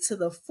enjoy to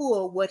the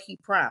full what he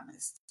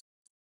promised.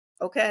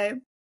 Okay?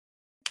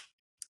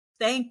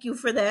 Thank you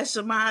for that,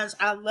 Shamaj.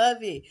 I love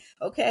it.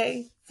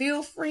 Okay?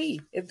 Feel free.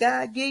 If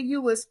God give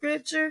you a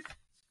scripture,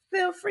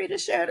 feel free to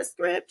share the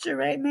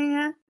scripture.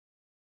 Amen.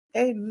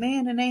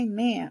 Amen and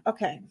amen.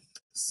 Okay.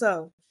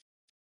 So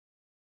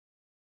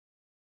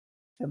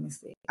Let me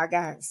see. I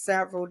got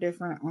several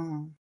different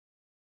ones.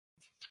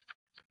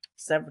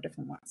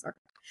 Okay.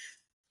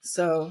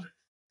 So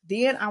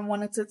then I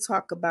wanted to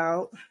talk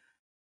about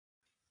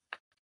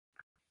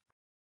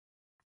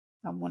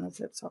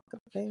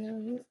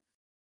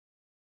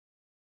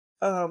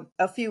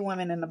a few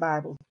women in the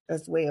Bible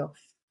as well.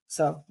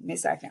 So give me a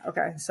second.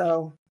 Okay,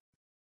 so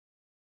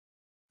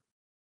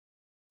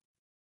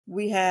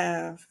we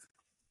have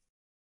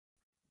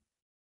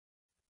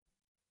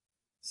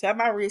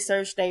my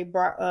research, they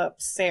brought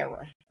up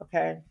Sarah,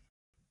 okay,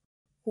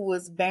 who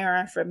was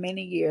barren for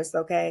many years,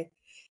 okay?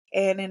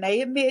 And then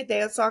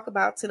they'll talk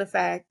about to the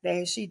fact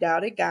that she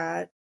doubted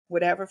God,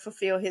 would ever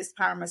fulfill his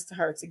promise to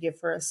her to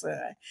give her a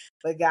son.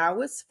 But God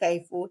was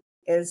faithful,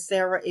 and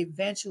Sarah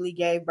eventually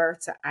gave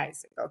birth to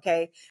Isaac,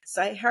 okay?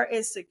 So her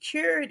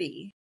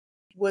insecurity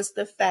was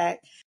the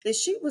fact that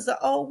she was an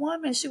old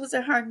woman. She was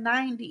in her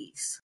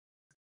 90s.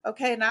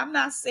 Okay, now I'm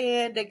not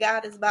saying that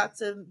God is about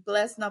to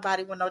bless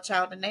nobody with no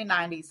child in their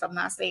 90s. I'm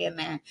not saying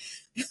that.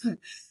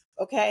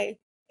 Okay,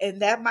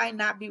 and that might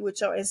not be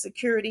what your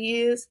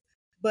insecurity is,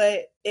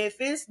 but if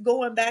it's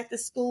going back to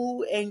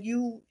school and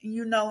you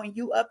know and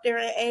you up there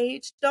in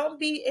age, don't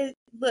be it.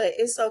 But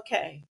it's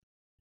okay.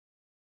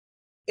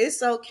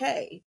 It's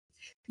okay.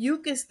 You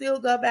can still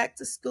go back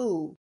to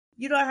school.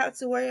 You don't have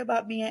to worry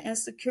about being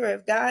insecure.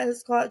 If God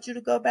has called you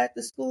to go back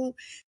to school,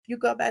 you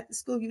go back to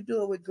school, you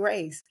do it with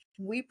grace.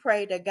 We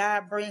pray that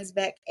God brings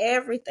back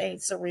everything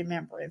to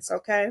remembrance,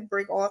 okay?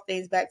 Bring all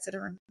things back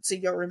to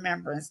your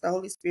remembrance. The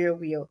Holy Spirit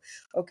will,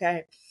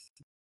 okay?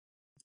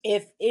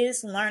 If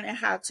it's learning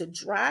how to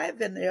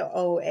drive in their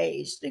old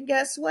age, then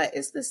guess what?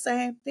 It's the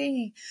same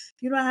thing.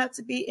 You don't have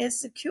to be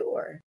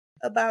insecure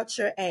about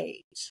your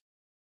age.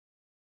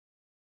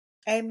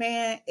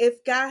 Amen.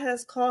 If God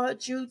has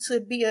called you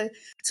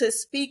to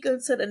speak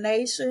unto the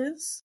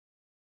nations,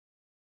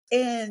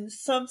 and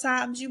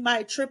sometimes you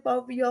might trip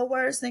over your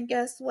words, and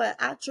guess what?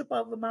 I trip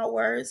over my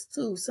words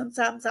too.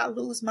 Sometimes I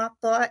lose my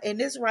thought,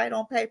 and it's right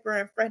on paper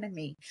in front of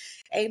me.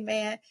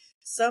 Amen.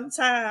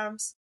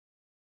 Sometimes,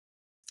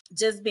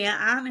 just being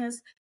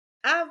honest,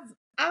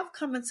 I've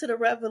come into the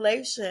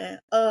revelation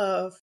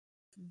of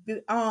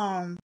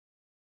um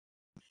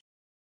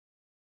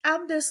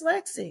I'm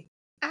dyslexic.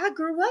 I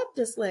grew up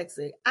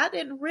dyslexic. I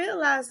didn't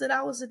realize that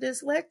I was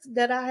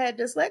that I had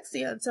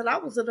dyslexia until I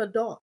was an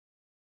adult.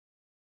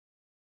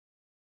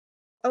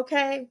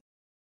 Okay?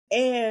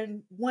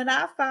 And when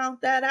I found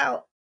that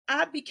out,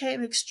 I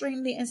became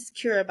extremely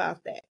insecure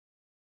about that.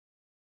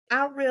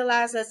 I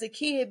realized as a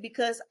kid,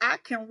 because I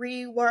can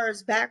read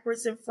words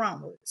backwards and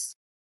frontwards.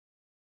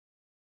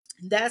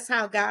 That's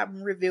how God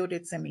revealed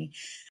it to me.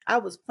 I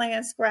was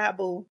playing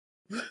Scrabble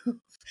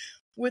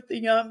with the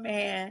young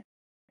man,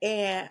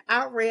 and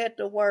I read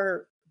the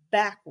word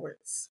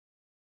backwards.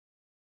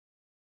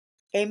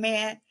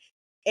 Amen.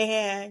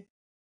 And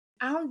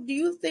do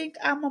you think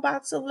I'm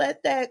about to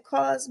let that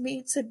cause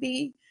me to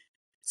be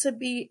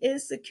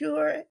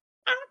insecure?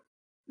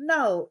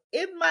 No,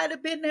 it might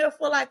have been there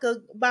for like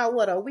about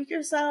what, a week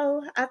or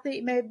so. I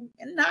think maybe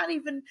not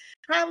even,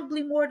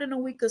 probably more than a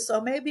week or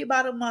so, maybe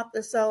about a month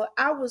or so.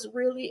 I was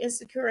really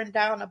insecure and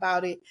down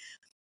about it.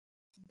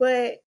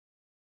 But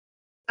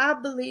I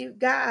believe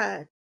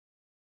God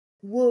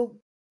will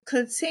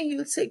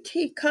continue to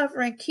keep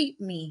covering,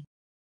 keep me.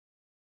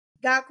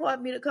 God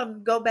called me to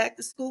come go back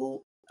to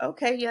school.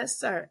 Okay, yes,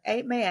 sir.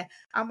 Amen.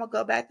 I'm gonna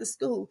go back to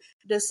school,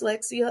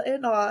 dyslexia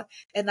and all,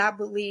 and I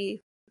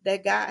believe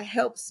that God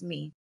helps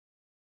me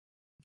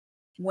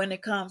when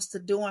it comes to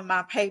doing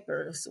my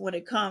papers, when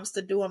it comes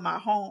to doing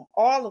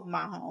all of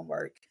my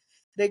homework.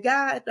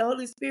 The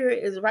Holy Spirit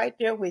is right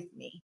there with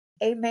me.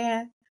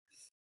 Amen.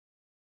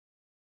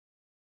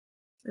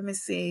 Let me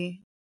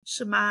see.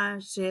 Shema,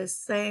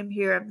 just same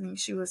here. I mean,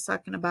 she was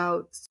talking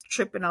about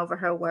tripping over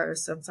her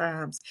words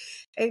sometimes.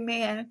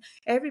 Amen.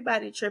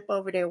 Everybody trip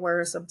over their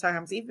words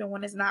sometimes, even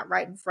when it's not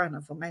right in front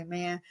of them.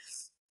 Amen.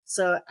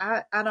 So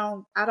I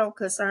don't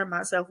concern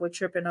myself with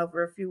tripping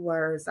over a few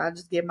words. I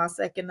just give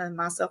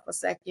myself a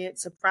second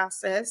to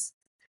process,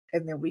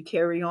 and then we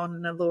carry on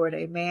in the Lord.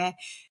 Amen.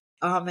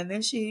 And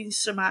then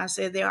Shema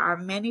said there are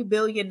many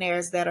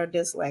billionaires that are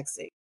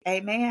dyslexic.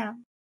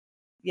 Amen.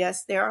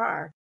 Yes, there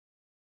are.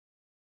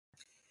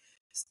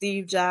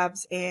 Steve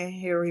Jobs and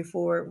Harry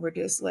Ford were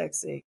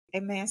dyslexic.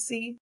 Amen.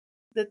 See,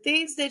 the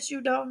things that you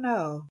don't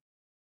know.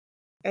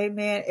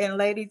 Amen. And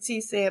Lady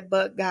T said,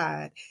 but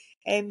God.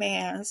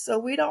 Amen. So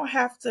we don't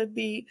have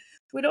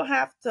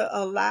to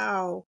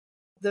allow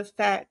the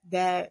fact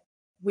that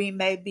we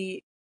may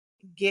be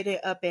getting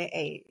up in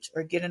age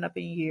or getting up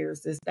in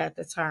years, is that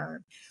the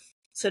term,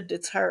 to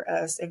deter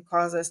us and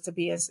cause us to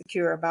be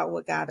insecure about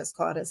what God has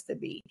called us to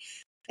be.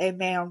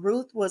 Amen.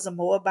 Ruth was a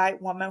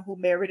Moabite woman who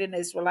married an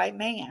Israelite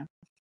man.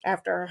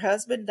 After her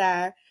husband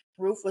died,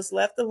 Ruth was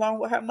left alone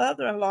with her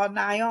mother in law,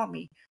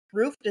 Naomi.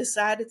 Ruth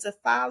decided to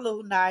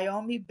follow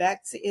Naomi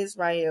back to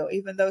Israel,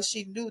 even though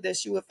she knew that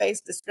she would face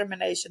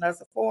discrimination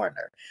as a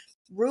foreigner.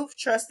 Ruth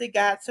trusted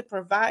God to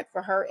provide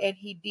for her, and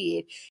he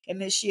did. And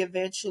then she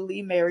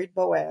eventually married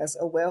Boaz,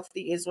 a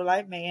wealthy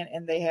Israelite man,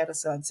 and they had a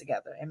son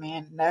together.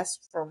 Amen. And that's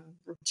from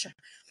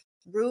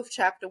Ruth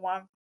chapter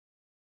 1,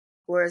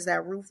 or is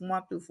that Ruth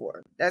 1 through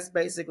 4? That's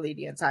basically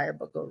the entire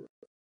book of Ruth.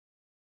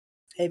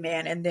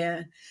 Amen. And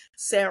then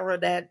Sarah,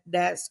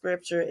 that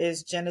scripture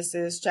is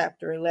Genesis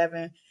chapter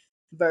 11,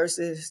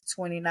 verses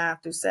 29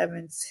 through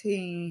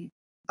 17.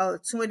 Oh,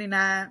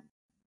 29.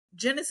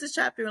 Genesis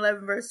chapter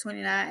 11, verse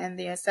 29, and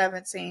then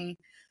 17,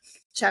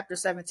 chapter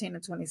 17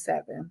 and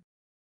 27.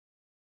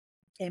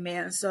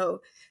 Amen.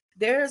 So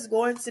there's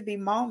going to be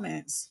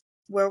moments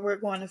where we're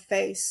going to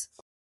face,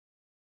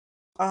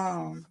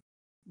 where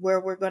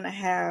we're going to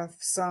have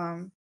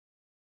some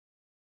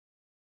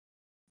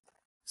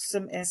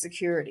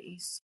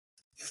insecurities.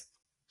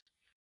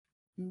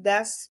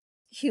 That's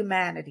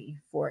humanity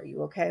for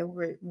you, okay?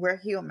 We're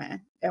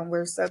human, and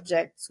we're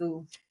subject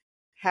to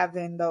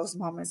having those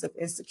moments of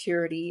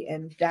insecurity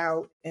and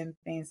doubt and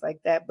things like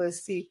that. But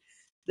see,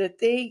 the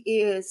thing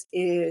is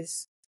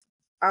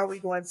are we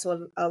going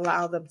to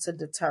allow them to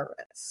deter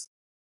us?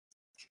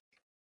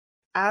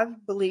 I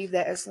believe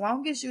that as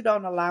long as you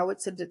don't allow it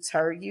to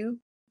deter you,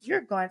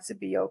 you're going to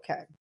be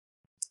okay.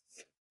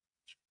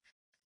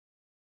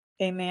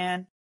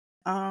 Amen.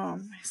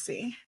 Let's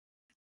see.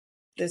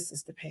 This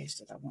is the page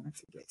that I wanted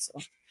to get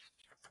to.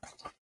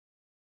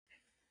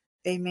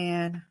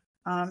 Amen.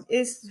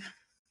 It's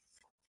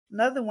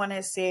another one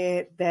that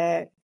said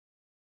that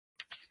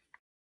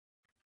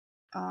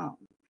um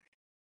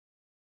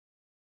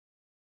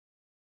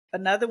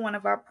another one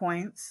of our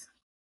points,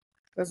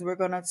 because we're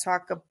going to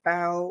talk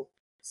about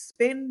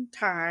spend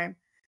time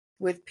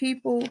with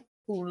people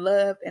who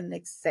love and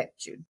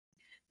accept you.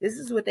 This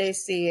is what they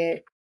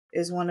said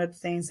is one of the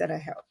things that I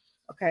help.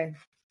 Okay.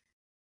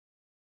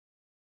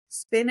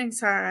 Spending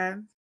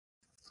time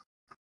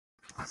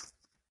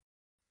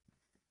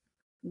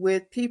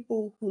with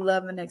people who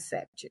love and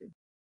accept you.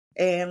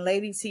 And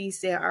Lady T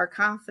said our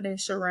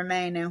confidence should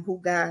remain in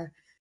who God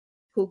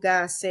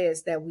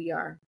says that we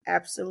are.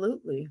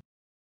 Absolutely.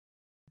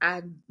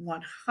 I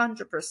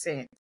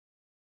 100%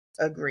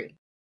 agree.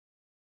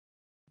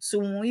 So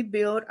when we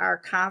build our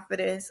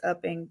confidence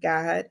up in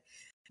God,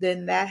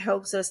 then that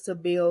helps us to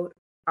build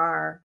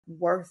our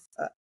worth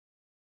up.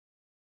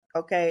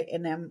 Okay,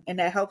 and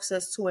that helps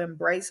us to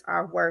embrace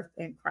our worth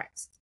in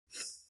Christ.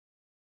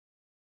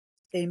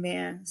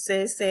 Amen. So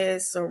it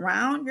says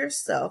surround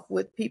yourself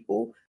with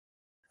people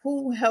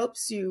who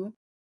helps you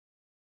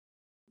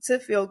to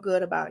feel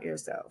good about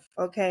yourself.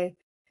 Okay.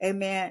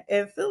 Amen.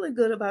 And feeling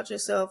good about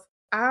yourself,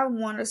 I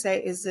want to say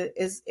it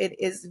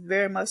is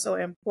very much so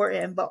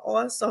important, but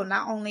also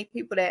not only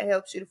people that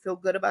helps you to feel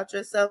good about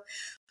yourself,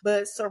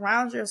 but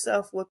surround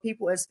yourself with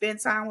people and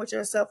spend time with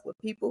yourself with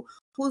people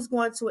who's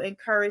going to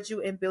encourage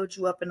you and build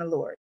you up in the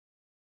Lord.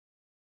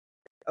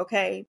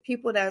 Okay.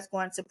 People that's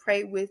going to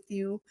pray with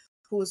you,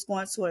 who's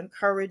going to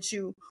encourage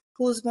you,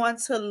 who's going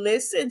to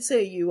listen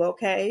to you.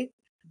 Okay.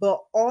 But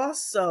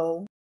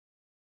also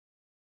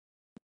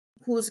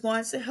who's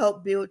going to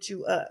help build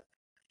you up.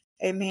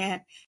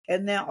 Amen.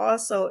 And then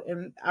also,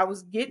 and I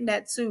was getting to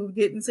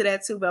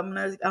that too, but I'm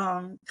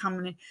gonna come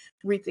and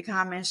read the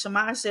comment.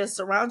 Shema says,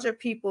 surround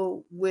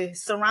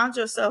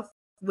yourself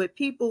with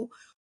people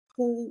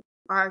who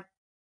are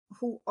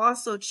who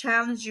also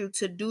challenge you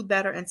to do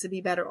better and to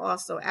be better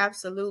also.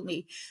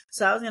 Absolutely.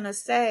 So I was gonna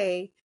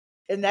say,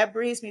 and that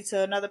brings me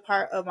to another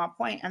part of my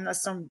point, and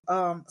that's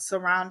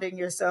surrounding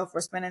yourself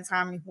or spending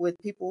time with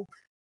people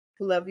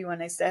who love you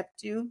and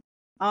accept you,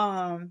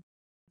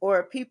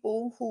 or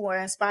people who are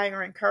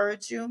inspire,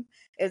 encourage you,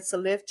 and to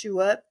lift you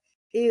up.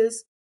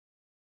 Is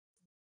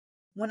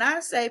when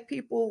I say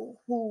people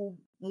who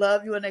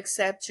love you and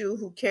accept you,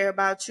 who care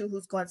about you,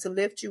 who's going to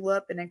lift you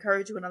up and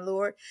encourage you in the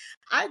Lord,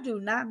 I do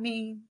not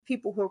mean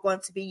people who are going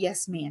to be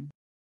yes men.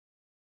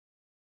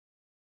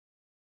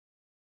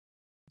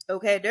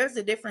 Okay, there's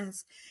a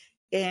difference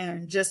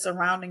in just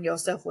surrounding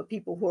yourself with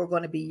people who are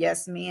going to be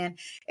yes men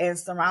and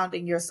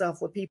surrounding yourself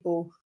with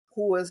people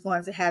who is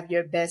going to have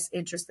your best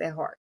interest at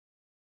heart.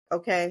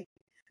 Okay.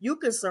 You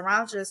can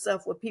surround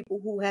yourself with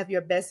people who have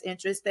your best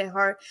interest at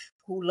heart,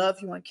 who love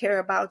you and care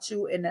about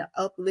you and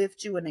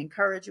uplift you and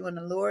encourage you in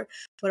the Lord,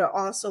 but are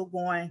also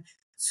going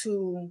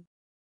to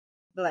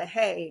be like,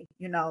 hey,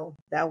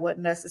 that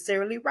wasn't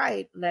necessarily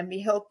right. Let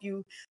me help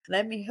you.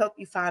 Let me help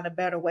you find a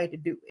better way to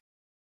do it.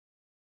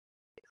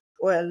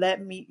 Or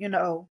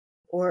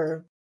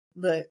or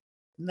look,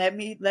 let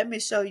me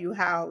show you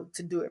how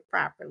to do it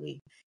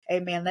properly.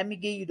 Amen. Let me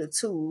give you the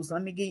tools.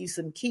 Let me give you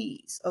some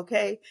keys.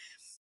 Okay.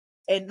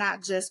 And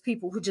not just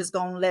people who just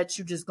gonna let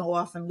you just go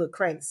off and look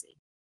crazy.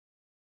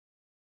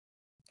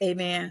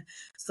 Amen.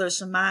 So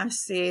Shema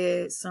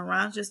said,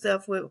 surround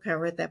yourself with, okay, I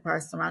read that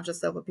part. Surround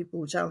yourself with people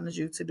who challenge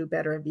you to do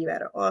better and be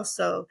better.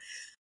 Also,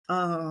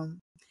 and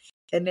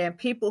then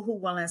people who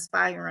will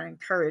inspire and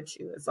encourage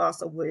you is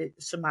also what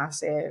Shema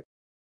said.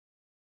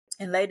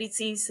 And Lady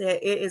T said,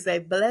 it is a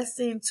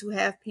blessing to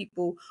have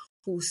people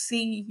who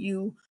see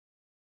you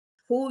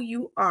for who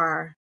you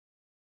are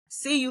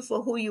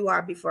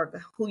before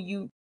who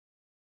you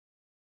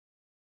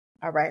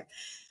All right.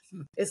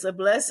 It's a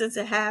blessing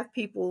to have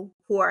people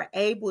who are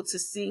able to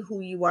see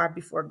who you are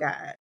before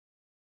God.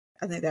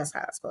 I think that's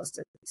how it's supposed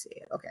to be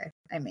said. Okay.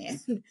 Amen.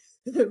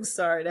 I'm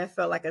sorry. That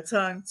felt like a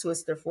tongue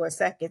twister for a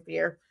second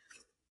there.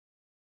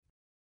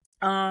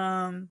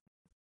 Um,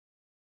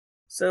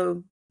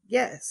 so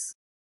yes.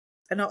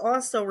 And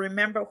also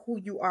remember who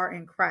you are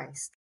in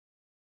Christ.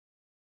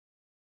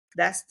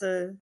 That's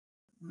the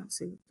 1,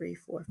 2, 3,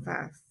 4,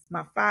 5.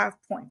 My 5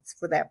 points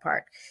for that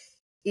part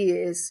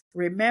is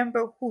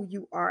remember who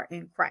you are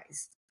in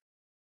Christ.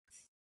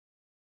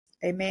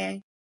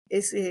 Amen.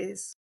 It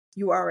says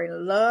you are a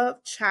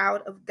loved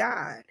child of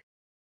God.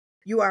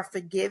 You are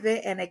forgiven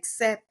and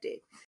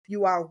accepted.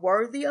 You are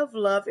worthy of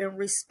love and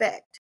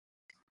respect.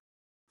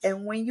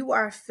 And when you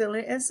are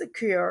feeling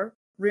insecure,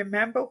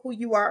 remember who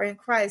you are in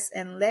Christ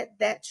and let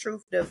that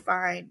truth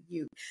define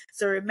you.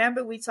 So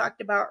remember, we talked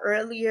about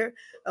earlier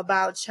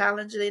about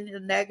challenging the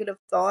negative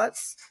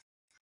thoughts,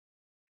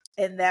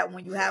 and that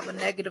when you have a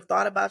negative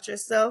thought about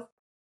yourself,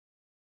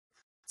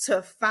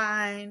 to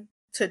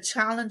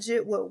challenge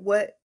it with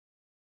what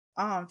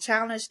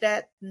challenge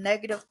that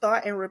negative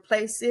thought and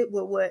replace it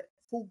with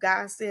what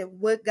God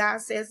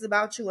says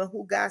about you and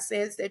who God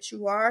says that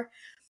you are.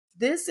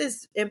 This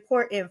is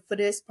important for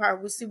this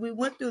part. We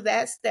went through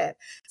that step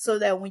so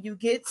that when you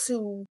get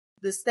to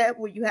the step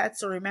where you have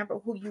to remember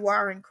who you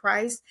are in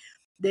Christ,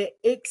 that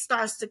it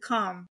starts to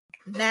come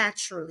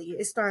naturally.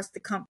 It starts to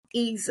come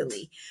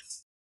easily.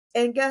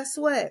 And guess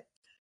what?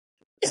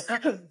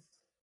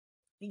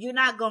 You're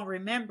not going to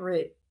remember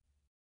it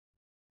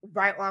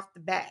right off the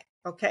bat.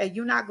 Okay.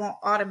 You're not going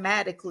to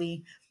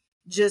automatically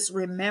just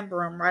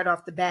remember them right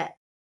off the bat.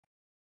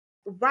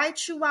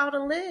 Write you out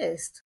a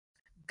list.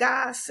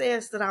 God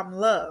says that I'm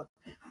loved.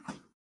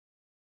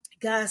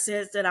 God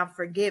says that I'm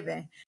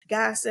forgiven.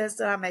 God says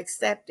that I'm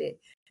accepted.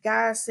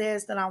 God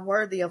says that I'm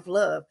worthy of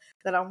love,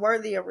 that I'm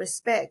worthy of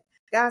respect.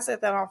 God says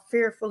that I'm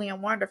fearfully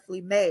and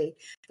wonderfully made.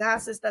 God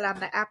says that I'm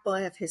the apple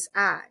of his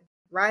eye,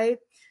 right?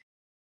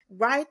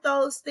 Write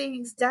those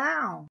things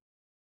down.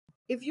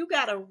 If you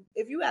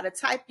gotta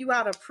type you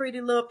out a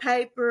pretty little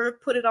paper,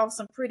 put it on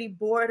some pretty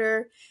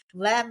border,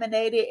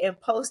 laminate it and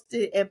post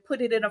it and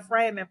put it in a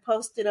frame and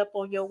post it up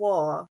on your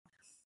wall,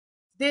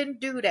 then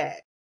do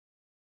that.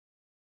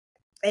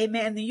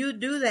 Amen. You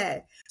do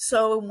that.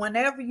 So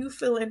whenever you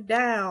feeling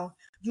down,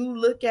 you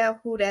look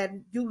at what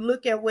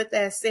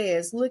that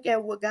says. Look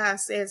at what God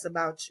says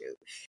about you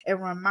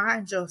and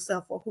remind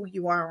yourself of who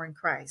you are in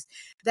Christ.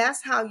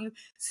 That's how you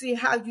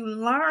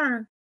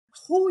learn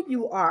who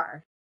you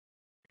are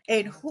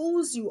and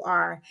whose you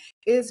are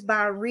is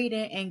by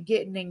reading and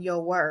getting in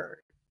your word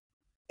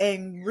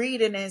and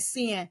reading and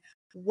seeing,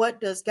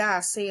 what does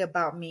God say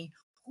about me?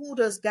 Who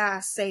does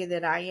God say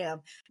that I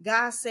am?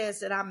 God says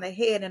that I'm the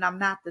head and I'm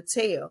not the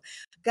tail.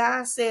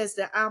 God says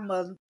that I'm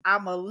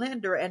a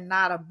lender and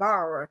not a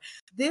borrower.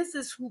 This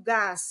is who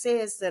God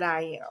says that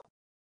I am,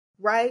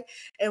 right?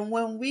 And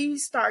when we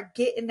start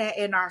getting that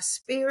in our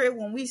spirit,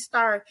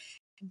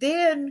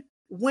 then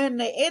when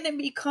the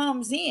enemy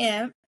comes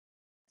in,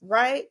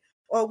 right?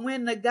 Or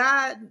when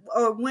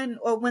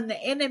the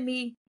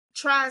enemy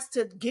tries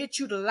to get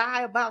you to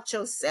lie about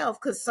yourself,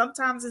 because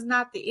sometimes it's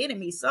not the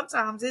enemy,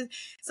 sometimes it's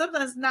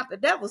not the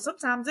devil,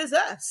 sometimes it's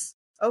us.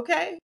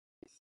 Okay.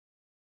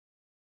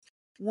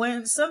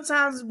 When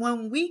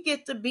we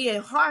get to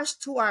being harsh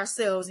to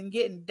ourselves and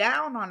getting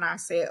down on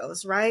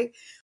ourselves, right?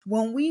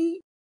 When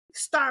we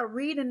start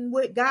reading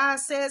what God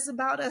says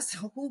about us,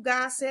 who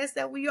God says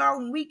that we are,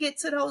 when we get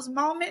to those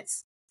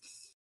moments,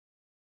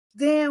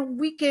 then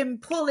we can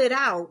pull it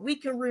out. We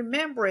can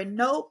remember it.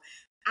 Nope,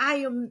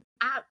 I'm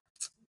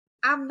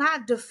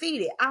not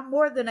defeated. I'm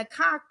more than a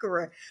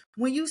conqueror.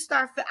 When you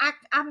start,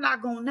 I'm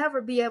not going to never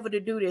be able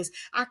to do this.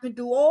 I can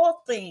do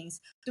all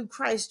things through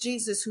Christ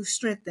Jesus who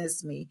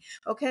strengthens me.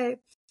 Okay.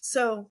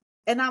 So,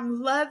 and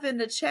I'm loving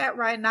the chat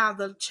right now.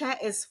 The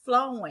chat is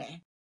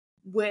flowing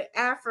with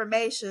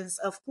affirmations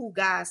of who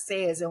God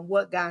says and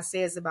what God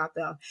says about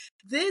them.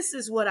 This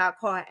is what I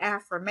call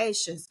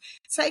affirmations.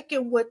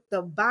 Taking what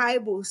the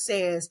Bible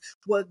says,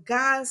 what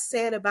God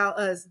said about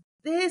us.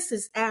 This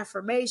is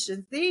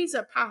affirmations. These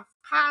are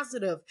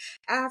positive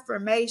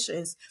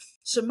affirmations.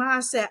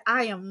 Shema said,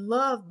 I am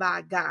loved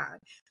by God.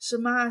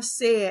 Shema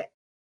said,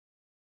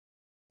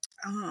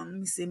 let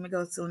me see, let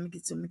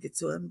me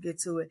get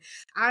to it.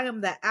 I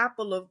am the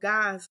apple of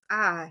God's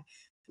eye.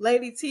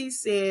 Lady T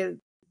said,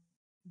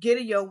 get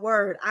in your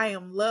word. I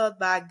am loved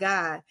by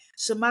God.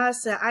 Shema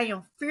said, I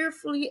am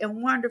fearfully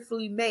and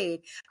wonderfully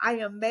made. I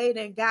am made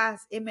in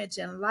God's image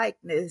and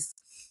likeness.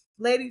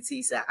 Lady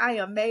T said, I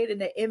am made in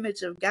the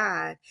image of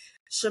God.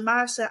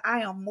 Shema said, I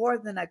am more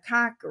than a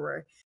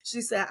conqueror.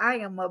 She said, I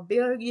am a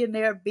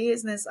billionaire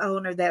business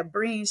owner that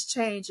brings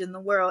change in the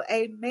world.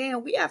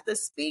 Amen. We have to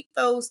speak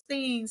those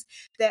things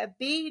that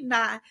be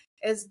not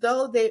as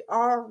though they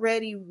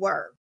already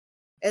were,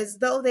 as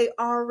though they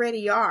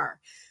already are.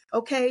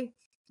 Okay.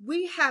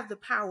 We have the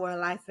power of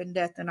life and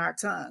death in our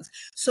tongues.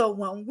 So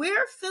when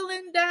we're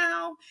feeling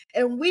down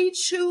and we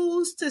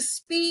choose to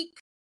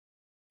speak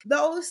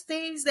those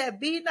things that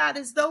be not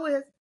as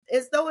though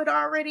as though it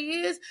already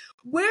is,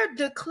 we're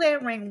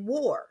declaring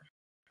war.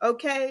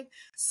 Okay?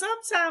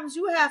 Sometimes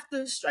you have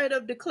to straight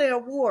up declare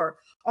war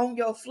on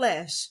your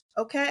flesh.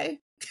 Okay?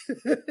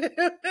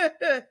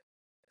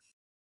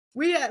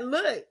 We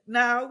gotta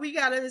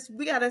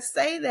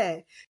say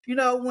that.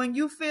 When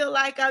you feel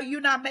like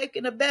you're not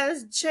making the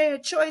best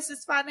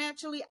choices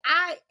financially,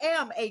 I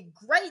am a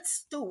great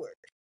steward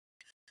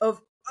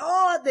of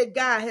all that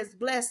God has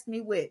blessed me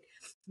with,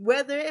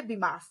 whether it be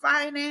my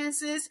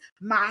finances,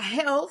 my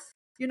health,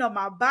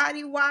 my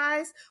body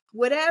wise,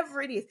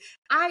 whatever it is.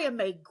 I am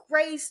a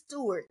great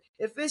steward.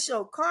 If it's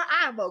your car,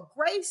 I am a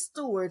great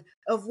steward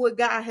of what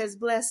God has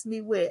blessed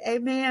me with.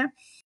 Amen.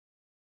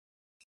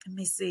 Let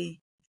me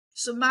see.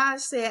 Shamaj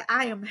said,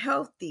 I am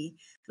healthy.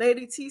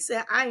 Lady T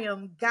said, I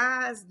am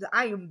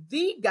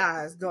the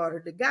God's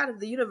daughter, the God of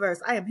the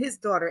universe. I am his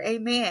daughter.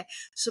 Amen.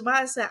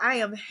 Shamaj said, I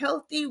am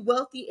healthy,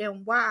 wealthy,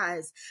 and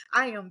wise.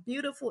 I am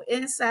beautiful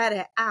inside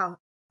and out.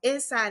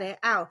 Inside and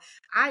out.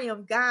 I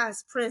am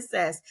God's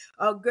princess.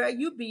 Oh, girl,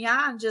 you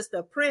beyond just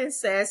a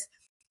princess.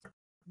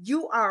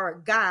 You are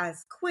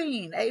God's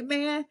queen.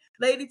 Amen.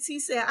 Lady T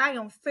said, I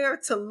am fair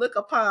to look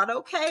upon.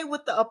 Okay,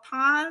 with the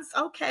upons.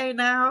 Okay,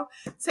 now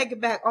take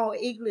it back on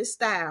English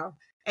style.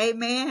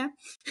 Amen.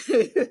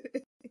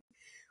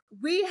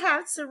 We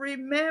have to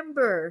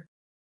remember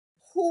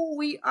who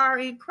we are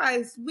in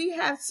Christ. We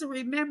have to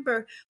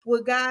remember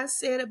what God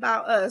said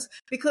about us,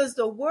 because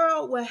the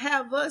world will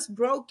have us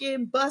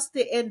broken,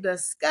 busted, and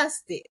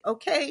disgusted.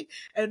 Okay.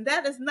 And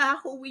that is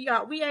not who we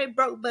are. We ain't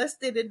broke,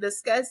 busted, and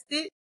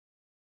disgusted.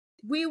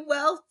 We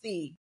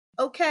wealthy,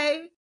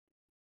 okay?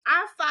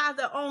 Our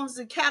Father owns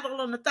the cattle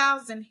on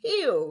 1,000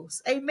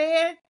 hills.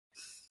 Amen.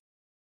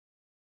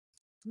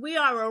 We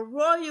are a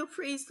royal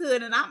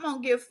priesthood, and I'm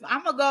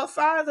gonna go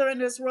farther in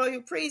this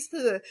royal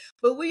priesthood.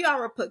 But we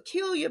are a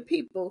peculiar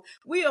people.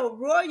 We are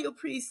royal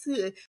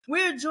priesthood.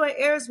 We're joint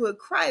heirs with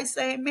Christ.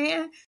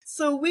 Amen.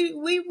 So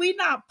we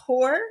not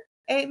poor.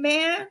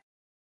 Amen.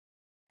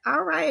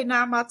 All right,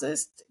 now I'm about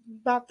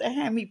to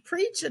have me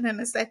preaching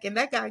in a second.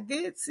 That got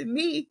good to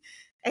me.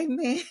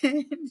 Amen.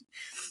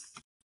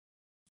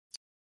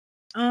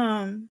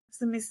 So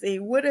let me see.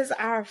 What is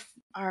our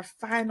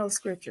final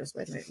scriptures?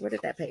 Wait a minute. Where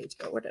did that page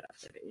go? Where did I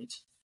put it?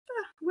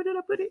 Where did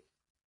I put it?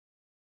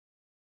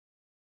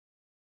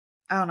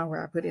 I don't know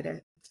where I put it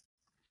at.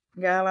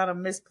 Got a lot of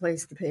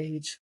misplaced the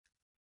page.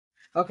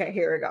 Okay,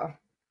 here we go.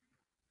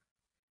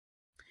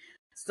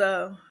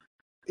 So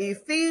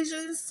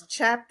Ephesians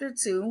chapter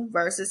 2,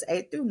 verses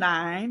 8 through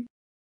 9.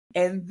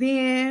 And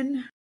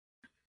then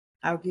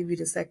I'll give you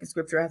the second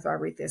scripture after I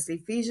read this.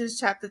 Ephesians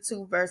chapter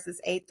 2,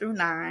 verses 8 through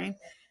 9.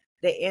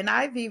 The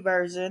NIV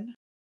version.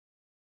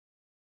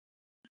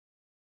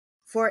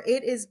 For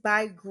it is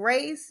by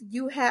grace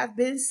you have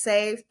been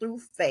saved through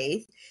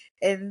faith,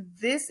 and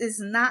this is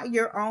not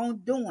your own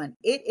doing.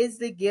 It is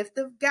the gift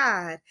of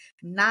God,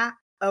 not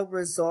a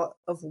result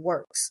of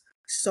works,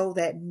 so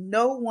that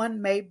no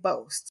one may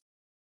boast.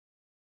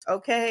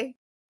 Okay?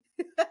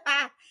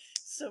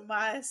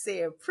 Somebody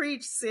said,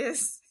 preach,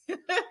 sis.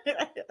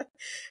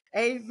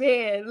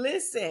 Amen.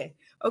 Listen,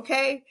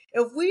 okay?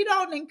 If we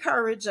don't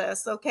encourage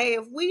us, okay,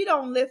 if we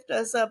don't lift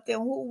us up, then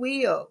who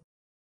will?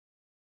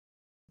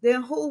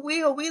 Then who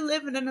will? We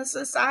living in a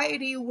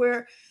society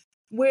where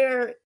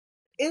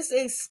it's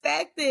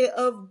expected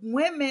of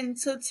women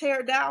to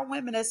tear down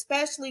women,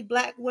 especially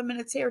Black women,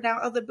 to tear down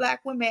other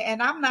Black women.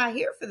 And I'm not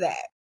here for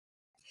that.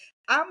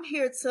 I'm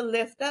here to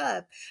lift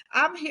up.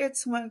 I'm here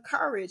to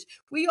encourage.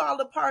 We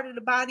all a part of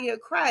the body of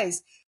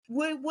Christ.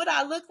 Would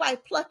I look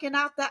like plucking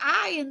out the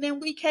eye and then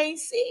we can't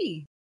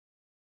see?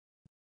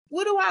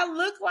 What do I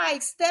look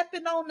like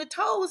stepping on the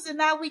toes and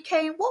now we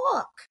can't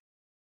walk?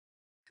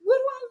 What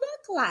do I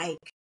look like?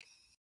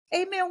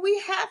 Amen. We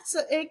have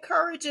to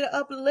encourage and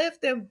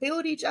uplift and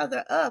build each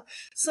other up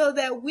so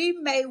that we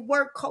may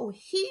work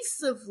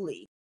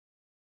cohesively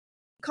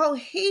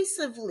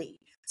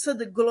to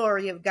the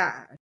glory of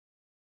God.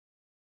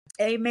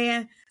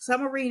 Amen. So I'm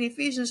going to read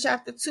Ephesians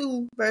chapter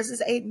 2,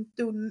 verses 8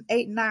 through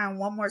 8 and 9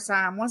 one more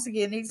time. Once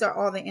again, these are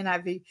all the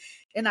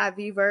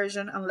NIV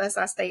version, unless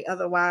I state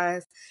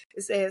otherwise.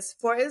 It says,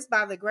 for it's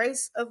by the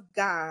grace of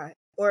God,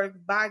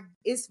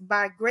 it's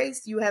by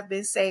grace you have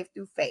been saved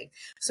through faith.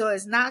 So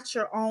it's not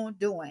your own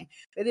doing.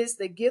 It is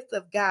the gift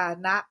of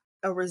God, not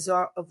a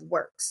result of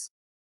works.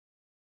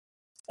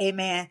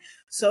 Amen.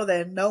 So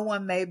that no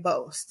one may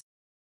boast.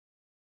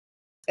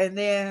 And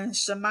then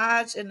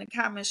Shamaj in the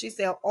comments, she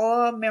said,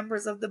 all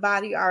members of the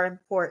body are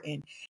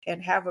important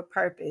and have a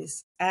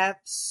purpose.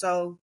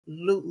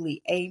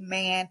 Absolutely.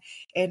 Amen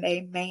and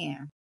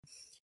amen.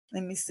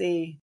 Let me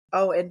see.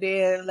 Oh, and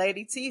then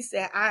Lady T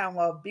said, I am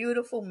a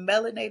beautiful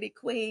melanated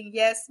queen.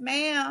 Yes,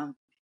 ma'am.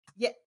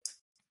 Yeah.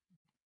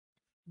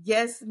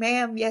 Yes,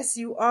 ma'am. Yes,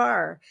 you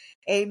are.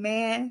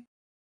 Amen.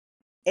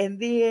 And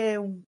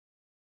then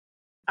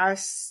our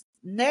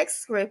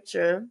next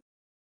scripture,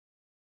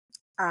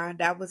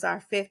 That was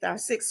our fifth. Our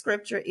sixth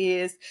scripture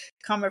is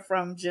coming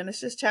from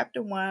Genesis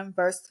chapter 1,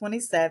 verse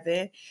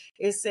 27.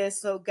 It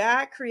says, "So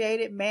God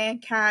created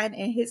mankind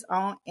in his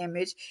own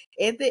image.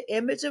 In the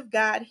image of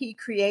God, he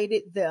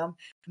created them.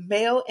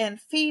 Male and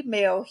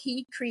female,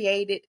 he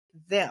created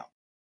them."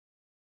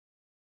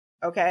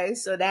 Okay,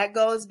 so that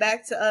goes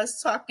back to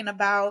us talking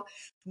about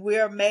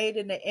we're made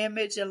in the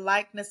image and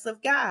likeness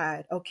of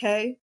God.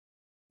 Okay.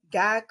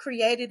 God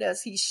created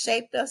us. He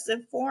shaped us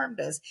and formed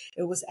us.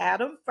 It was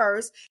Adam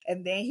first,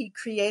 and then he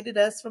created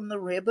us from the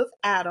rib of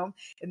Adam,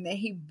 and then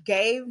he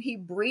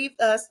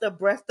breathed us the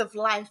breath of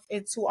life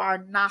into our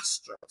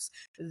nostrils.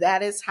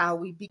 That is how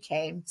we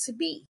became to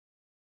be.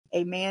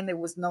 Amen. There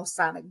was no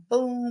sonic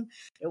boom.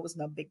 There was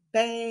no big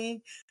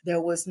bang. There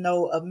was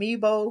no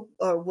amoeba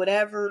or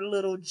whatever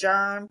little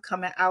germ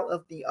coming out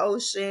of the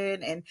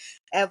ocean and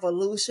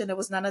evolution. There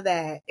was none of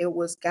that. It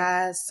was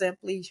God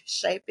simply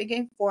shaping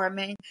and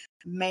forming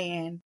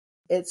man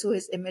into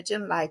his image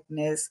and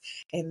likeness.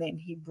 And then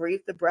he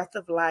breathed the breath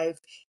of life.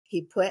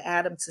 He put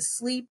Adam to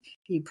sleep.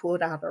 He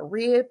pulled out a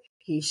rib.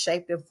 He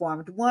shaped and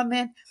formed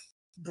woman,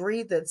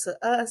 breathed into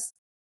us,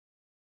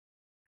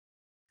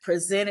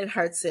 presented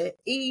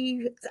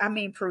Eve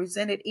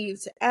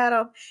to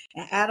Adam,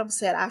 and Adam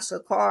said, "I shall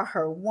call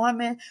her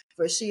woman,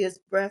 for she is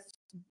breast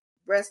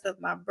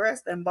of my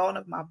breast and bone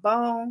of my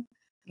bone."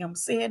 I'm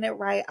saying it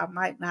right. I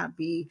might not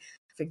be.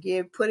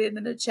 Put it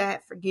in the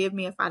chat. Forgive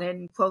me if I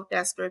didn't quote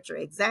that scripture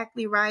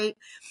exactly right.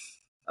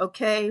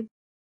 Okay.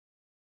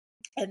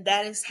 And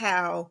that is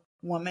how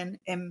woman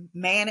and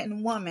man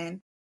and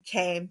woman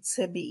came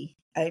to be.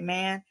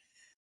 Amen.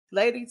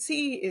 Lady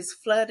T is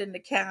flooding the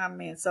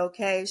comments,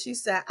 okay? She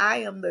said, "I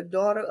am the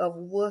daughter of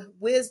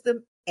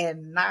wisdom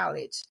and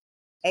knowledge."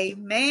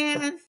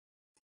 Amen.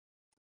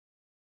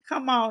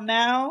 Come on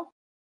now.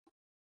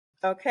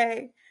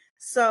 Okay.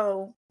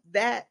 So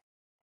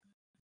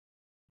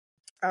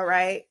all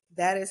right,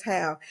 that is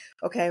how.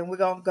 Okay, and we're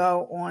going to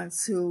go on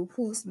to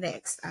who's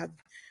next. I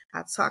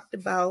talked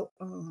about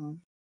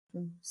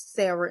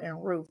Sarah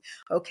and Ruth.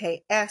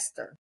 Okay,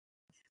 Esther.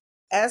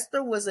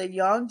 Esther was a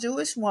young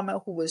Jewish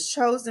woman who was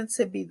chosen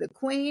to be the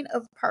queen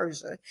of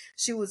Persia.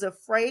 She was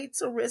afraid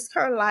to risk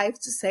her life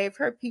to save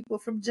her people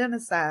from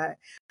genocide,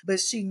 but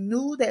she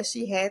knew that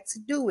she had to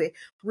do it.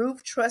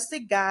 Ruth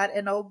trusted God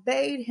and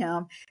obeyed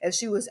him, and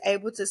she was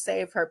able to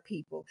save her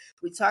people.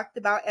 We talked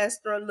about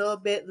Esther a little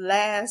bit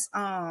last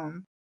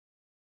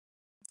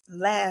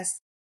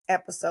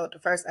episode, the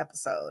first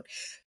episode.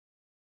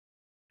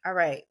 All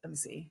right, let me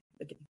see.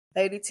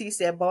 Lady T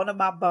said, "Bone of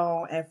my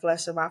bone and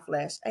flesh of my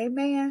flesh."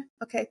 Amen.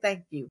 Okay,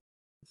 thank you.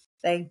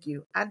 Thank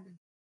you.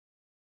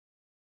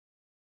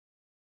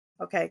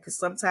 Okay, because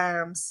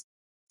sometimes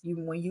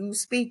when you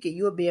speak it,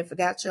 you'll be and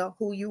forgot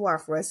who you are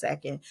for a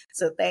second.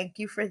 So thank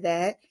you for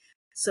that.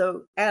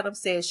 So Adam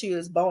said, "She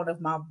is bone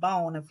of my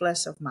bone and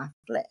flesh of my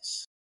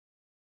flesh."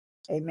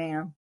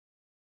 Amen.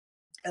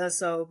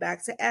 So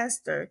back to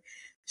Esther.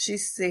 She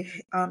said,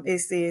 it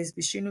says,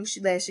 but she knew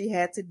that she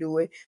had to do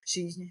it.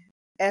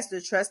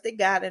 Esther trusted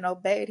God and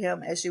obeyed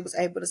him, and she was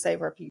able to save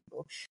her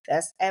people.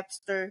 That's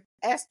Esther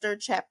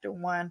chapter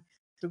 1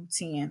 through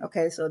 10.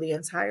 Okay, so the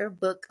entire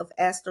book of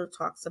Esther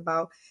talks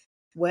about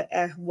what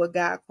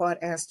God called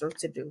Esther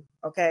to do.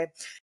 Okay,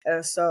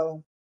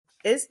 so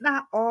it's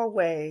not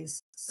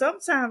always.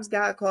 Sometimes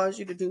God calls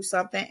you to do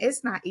something.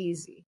 It's not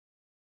easy.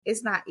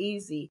 It's not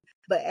easy.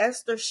 But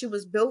Esther, she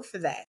was built for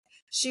that.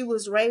 She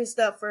was raised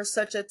up for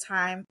such a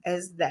time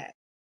as that.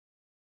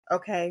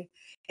 Okay.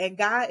 And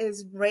God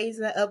is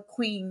raising up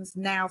queens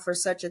now for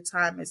such a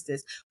time as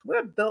this.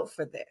 We're built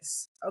for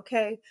this.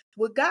 Okay.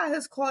 What God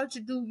has called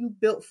you to do, you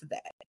built for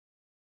that.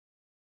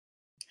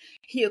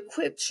 He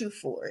equipped you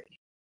for it.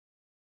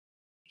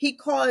 He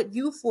called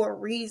you for a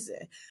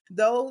reason.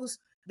 Those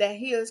that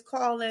he is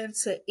calling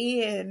to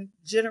end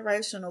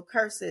generational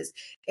curses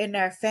in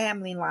their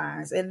family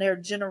lines, in their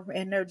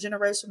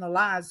generational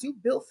lines, you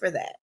built for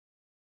that.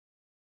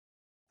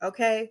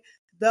 Okay,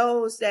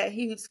 those that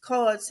he's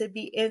called to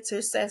be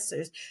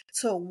intercessors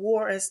to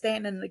war and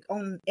stand in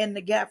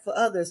the gap for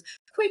others.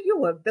 Quick, you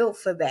were built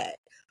for that.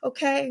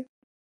 Okay,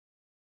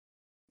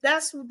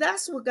 that's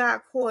what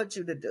God called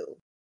you to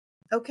do.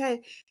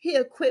 Okay, he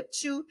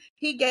equipped you.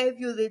 He gave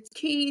you the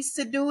keys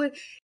to do it.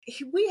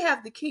 We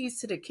have the keys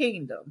to the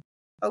kingdom.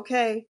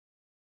 Okay,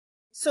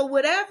 so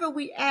whatever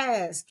we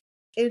ask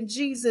in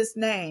Jesus'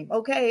 name,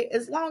 okay,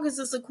 as long as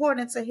it's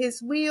according to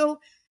his will,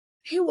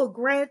 he will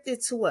grant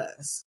it to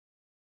us.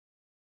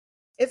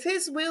 If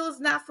his will is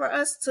not for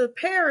us to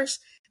perish,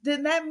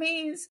 then that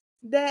means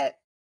that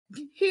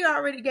he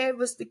already gave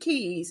us the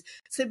keys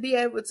to be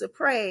able to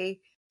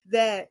pray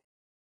that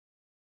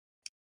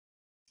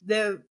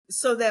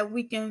so that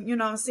we can,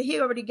 so he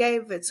already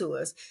gave it to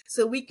us.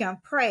 So we can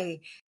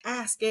pray,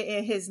 ask it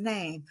in his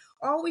name.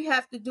 All we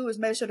have to do is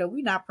make sure that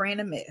we're not praying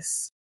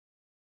amiss.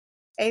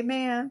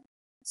 Amen.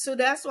 So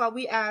that's why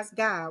we ask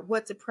God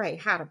what to pray,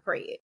 how to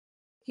pray it.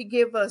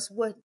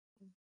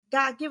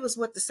 God give us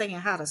what to say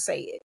and how to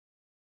say it.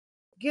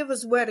 Give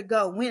us where to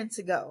go, when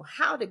to go,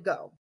 how to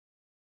go.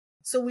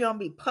 So we don't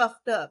be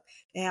puffed up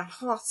and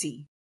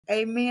haughty.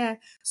 Amen.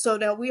 So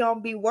that we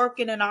don't be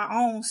working in our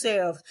own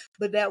selves,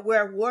 but that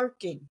we're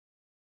working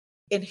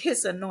in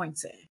his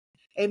anointing.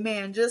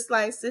 Amen. Just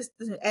like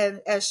sister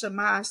as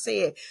Shema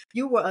said,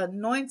 you were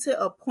anointed,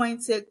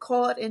 appointed,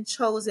 called, and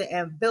chosen,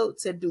 and built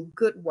to do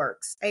good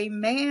works.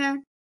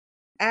 Amen.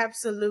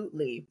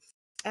 Absolutely.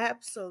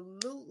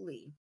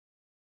 Absolutely.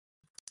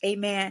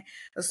 Amen.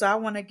 So I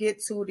want to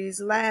get to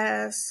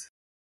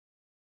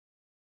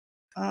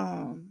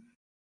um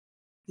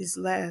these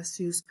last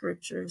few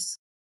scriptures.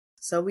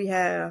 So we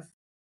have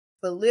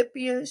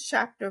Philippians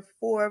chapter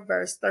 4,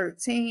 verse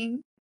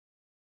 13.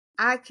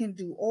 I can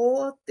do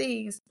all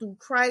things through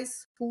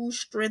Christ who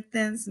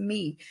strengthens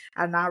me.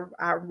 And I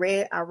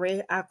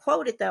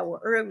quoted that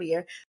one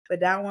earlier, but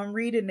now I'm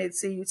reading it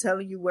to you,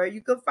 telling you where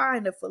you can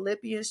find it.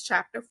 Philippians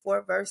chapter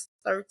 4, verse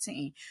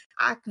 13.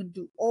 I can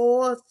do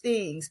all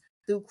things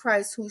through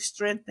Christ who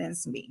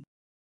strengthens me.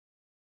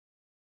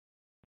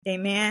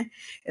 Amen.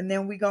 And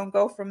then we're going to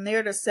go from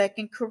there to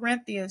 2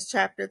 Corinthians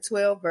chapter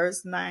 12,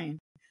 verse 9.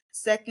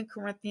 2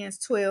 Corinthians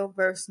 12,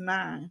 verse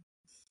 9.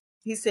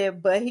 He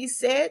said, but he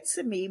said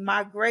to me,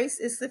 my grace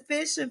is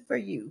sufficient for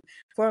you,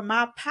 for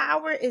my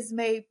power is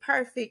made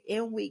perfect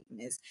in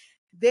weakness.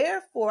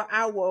 Therefore,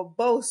 I will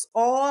boast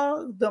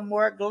all the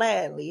more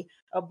gladly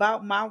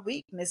about my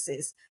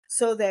weaknesses,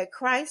 so that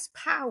Christ's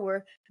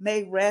power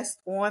may rest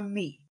on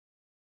me.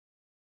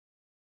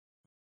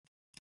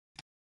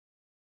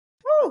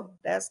 Whew,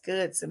 that's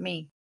good to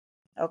me.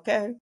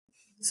 Okay.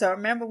 So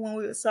remember when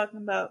we were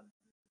talking about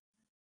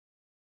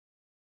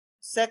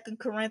 2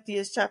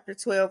 Corinthians chapter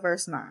 12,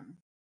 verse 9.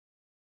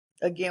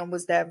 Again,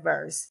 was that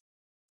verse.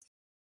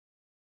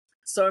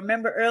 So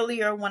remember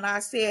earlier when I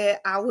said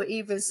I would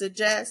even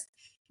suggest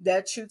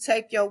that you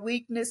take your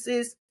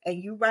weaknesses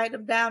and you write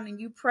them down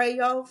and you pray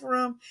over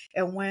them.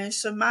 And when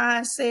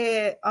Shemai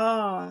said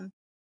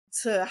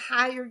to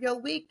hire your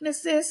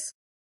weaknesses,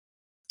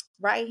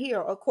 right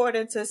here,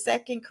 according to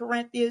 2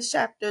 Corinthians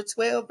chapter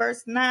 12,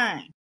 verse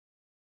 9.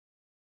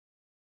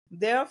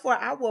 Therefore,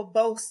 I will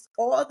boast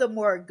all the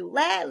more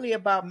gladly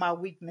about my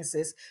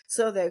weaknesses,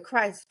 so that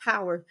Christ's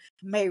power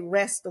may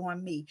rest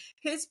on me.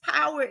 His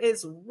power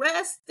is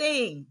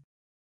resting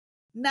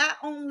not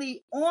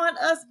only on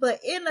us, but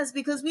in us,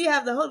 because we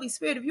have the Holy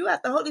Spirit. If you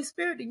have the Holy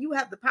Spirit, then you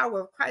have the power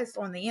of Christ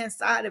on the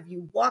inside of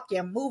you,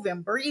 walking,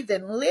 moving,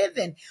 breathing,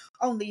 living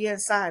on the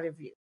inside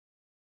of you.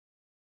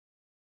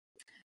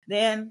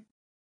 Then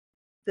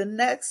the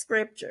next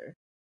scripture,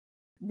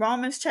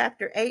 Romans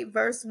chapter 8,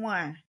 verse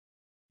 1.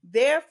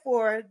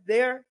 Therefore,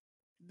 there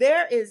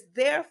is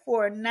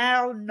therefore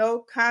now no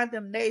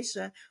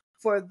condemnation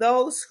for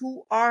those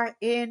who are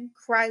in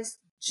Christ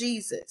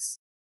Jesus.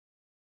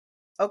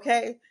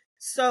 Okay,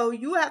 so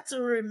you have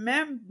to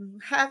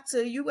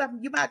you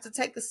have to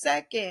take a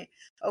second,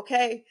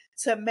 okay,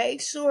 to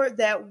make sure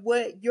that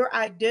what you're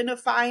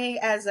identifying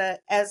as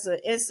an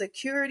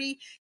insecurity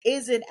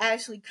isn't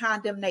actually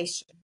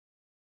condemnation.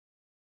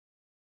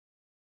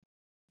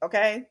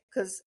 Okay,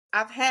 because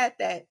I've had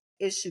that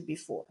issue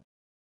before.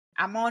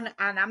 And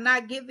I'm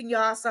not giving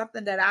y'all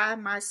something that I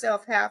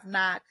myself have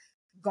not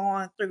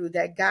gone through,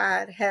 that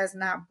God has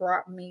not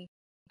brought me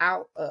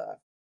out of.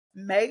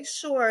 Make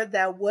sure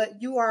that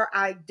what you are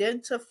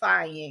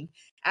identifying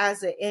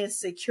as an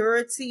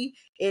insecurity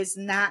is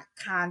not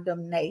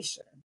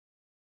condemnation,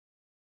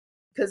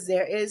 because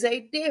there is a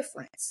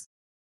difference.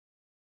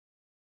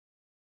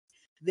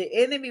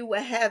 The enemy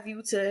will have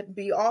you to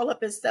be all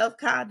up in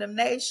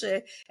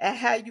self-condemnation and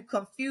have you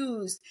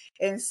confused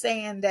and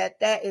saying that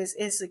that is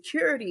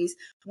insecurities,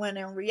 when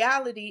in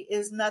reality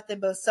is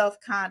nothing but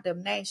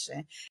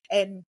self-condemnation.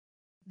 And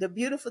the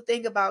beautiful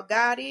thing about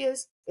God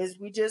is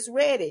we just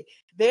read it.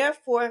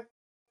 Therefore,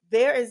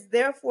 there is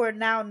therefore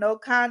now no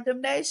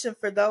condemnation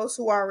for those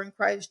who are in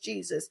Christ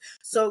Jesus.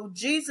 So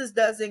Jesus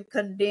doesn't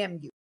condemn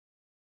you.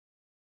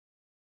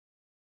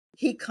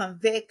 He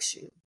convicts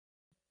you.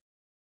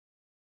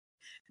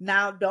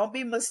 Now, don't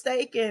be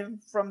mistaken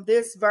from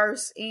this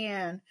verse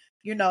in,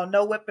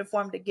 no weapon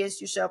formed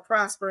against you shall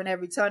prosper, and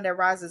every tongue that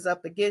rises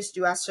up against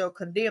you I shall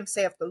condemn,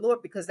 saith the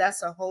Lord, because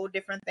that's a whole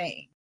different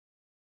thing.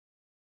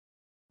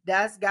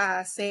 That's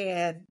God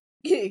saying,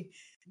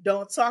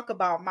 don't talk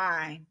about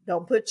mine.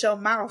 Don't put your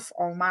mouth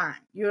on mine.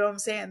 You know what I'm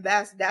saying?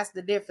 That's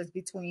the difference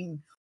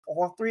between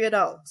all three of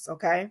those,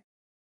 okay?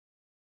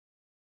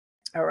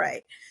 All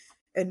right.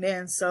 And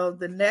then so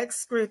the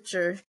next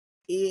scripture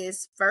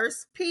is 1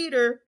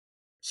 Peter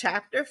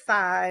chapter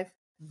 5,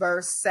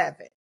 verse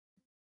 7.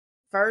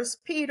 1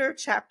 Peter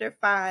chapter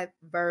 5,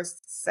 verse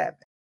 7.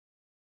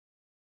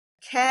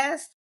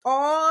 Cast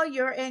all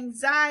your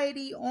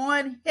anxiety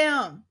on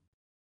him,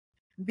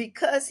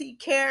 because he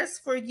cares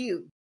for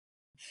you.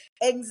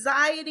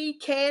 Anxiety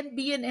can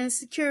be an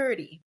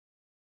insecurity.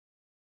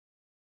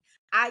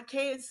 I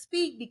can't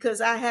speak because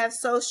I have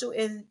social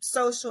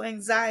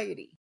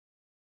anxiety.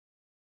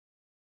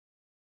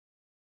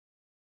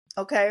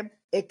 Okay?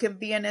 It can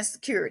be an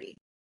insecurity.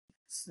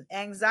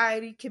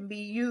 Anxiety can be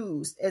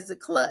used as a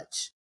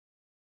clutch.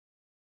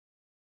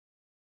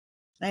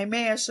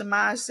 Amen.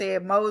 Shema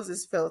said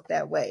Moses felt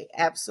that way.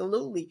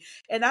 Absolutely.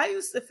 And I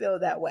used to feel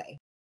that way.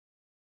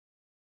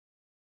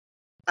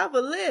 I have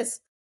a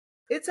list.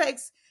 It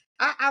takes,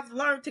 I've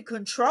learned to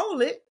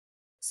control it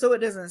so it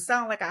doesn't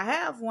sound like I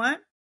have one,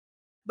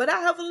 but I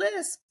have a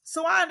list.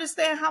 So I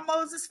understand how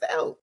Moses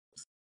felt.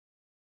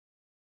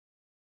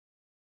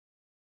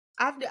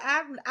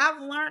 I've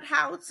learned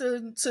how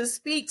to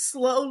speak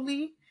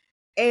slowly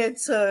and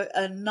to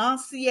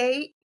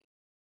enunciate,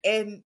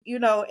 and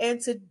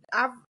and to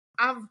I've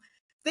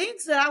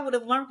things that I would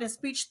have learned in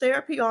speech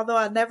therapy, although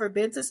I've never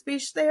been to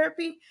speech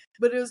therapy,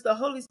 but it was the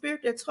Holy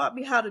Spirit that taught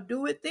me how to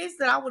do it. Things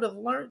that I would have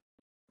learned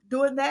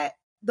doing that,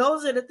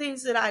 those are the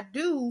things that I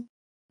do.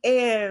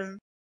 And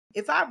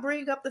if I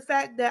bring up the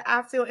fact that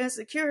I feel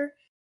insecure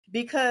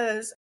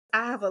because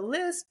I have a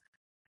lisp,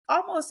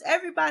 almost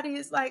everybody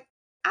is like,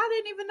 I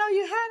didn't even know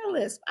you had a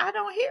lisp. I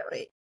don't hear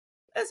it.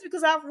 That's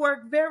because I've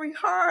worked very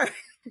hard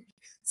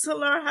to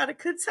learn how to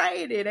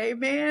contain it.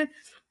 Amen.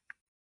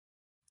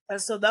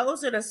 And so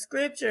those are the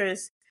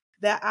scriptures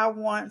that I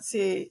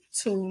wanted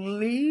to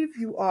leave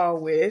you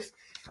all with.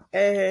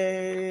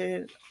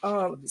 And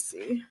let me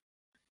see.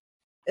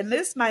 And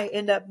this might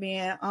end up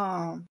being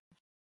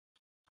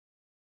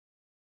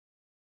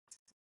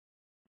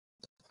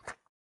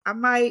I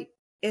might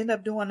end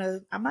up doing a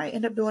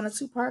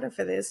two-parter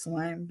for this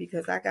one,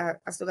 because I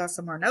still got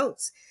some more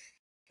notes,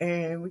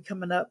 and we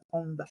coming up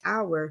on the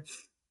hour.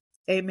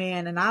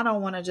 Amen. And I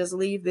don't want to just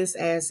leave this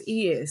as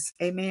is.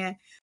 Amen.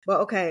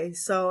 But okay,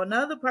 so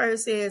another part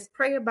says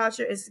pray about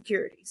your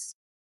insecurities.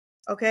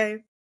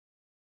 Okay.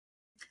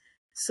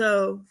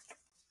 So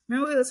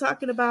remember we were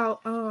talking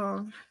about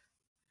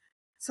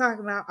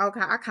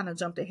okay, I kind of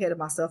jumped ahead of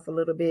myself a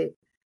little bit.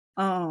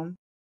 In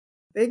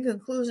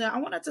conclusion, I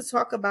wanted to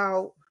talk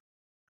about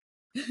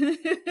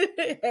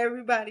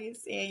everybody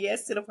is saying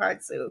yes to the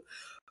part two.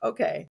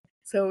 Okay.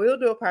 So we'll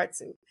do a part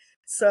two.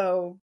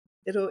 So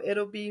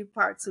it'll be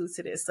part two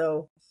to this.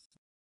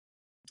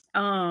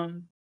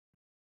 Um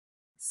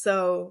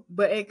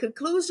but in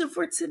conclusion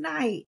for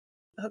tonight,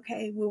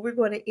 okay, what we're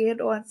going to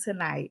end on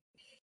tonight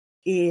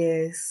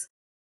is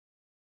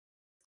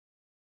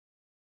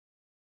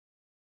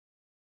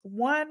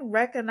one,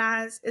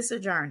 recognize it's a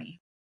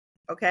journey.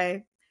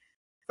 Okay.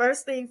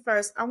 First thing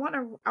first, I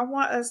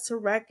want us to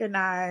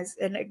recognize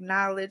and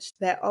acknowledge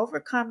that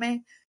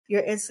overcoming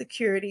your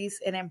insecurities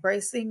and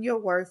embracing your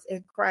worth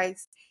in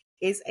Christ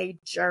is a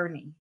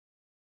journey.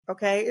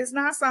 Okay? It's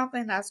not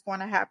something that's going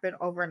to happen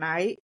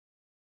overnight.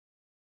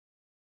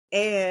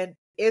 And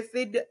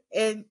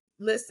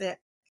listen,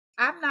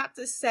 I'm not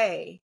to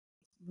say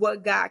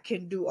what God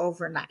can do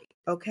overnight,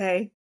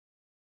 okay?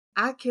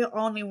 I can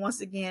only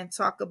once again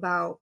talk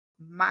about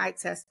my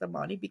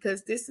testimony,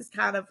 because this is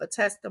kind of a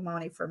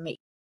testimony for me.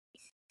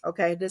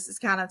 Okay, this is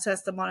kind of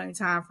testimony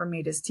time for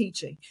me. This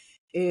teaching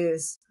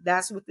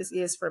that's what this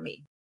is for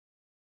me.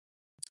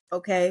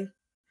 Okay,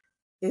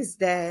 is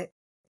that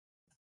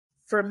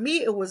for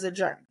me it was a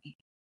journey.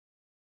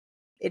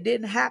 It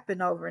didn't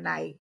happen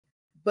overnight,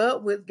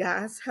 but with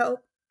God's help,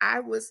 I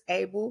was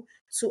able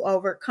to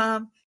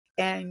overcome.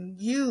 And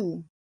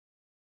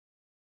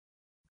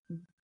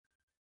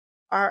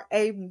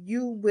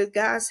with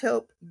God's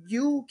help,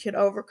 you can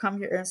overcome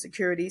your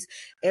insecurities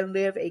and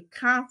live a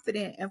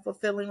confident and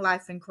fulfilling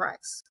life in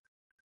Christ.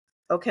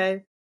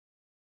 Okay.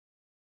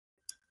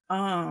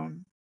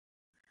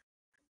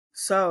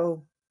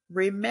 So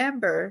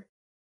remember,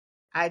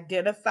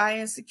 identify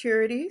your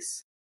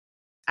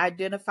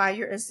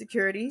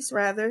insecurities,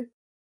 rather.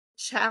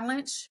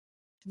 Challenge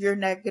your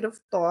negative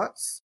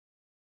thoughts.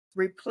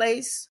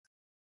 Replace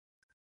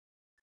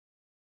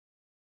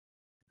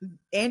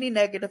any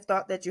negative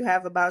thought that you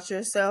have about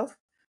yourself.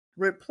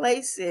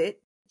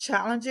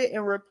 Challenge it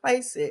and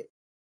replace it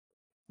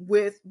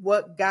with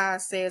what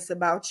God says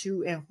about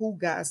you and who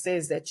God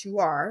says that you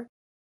are.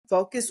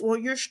 Focus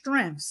on your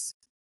strengths,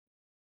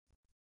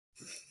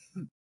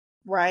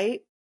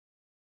 right?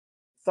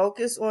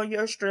 Focus on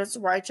your strengths.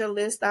 Write your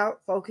list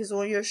out. Focus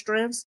on your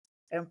strengths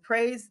and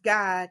praise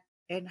God,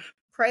 and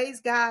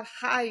praise God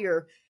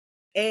higher,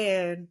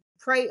 and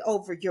pray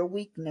over your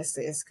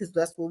weaknesses, because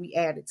that's what we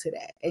added to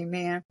that.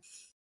 Amen.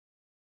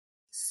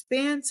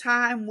 Spend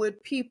time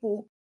with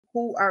people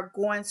who are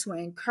going to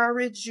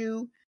encourage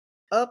you,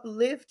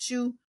 uplift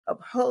you,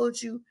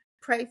 uphold you,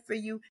 pray for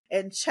you,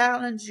 and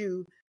challenge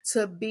you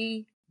to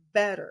be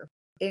better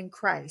in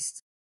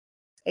Christ.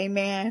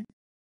 Amen.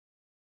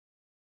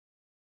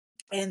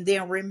 And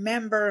then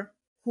remember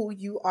who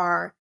you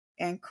are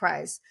in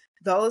Christ.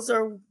 Those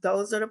are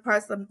the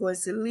parts I'm going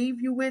to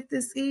leave you with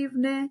this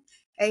evening.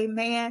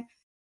 Amen.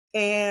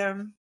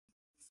 And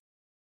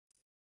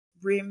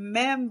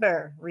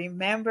remember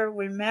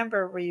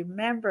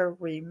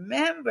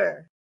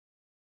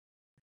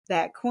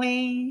that,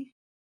 queen,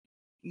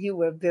 you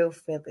were built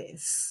for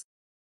this.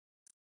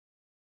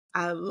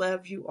 I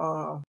love you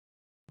all.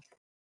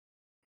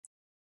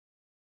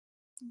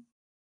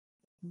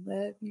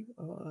 Love you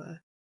all.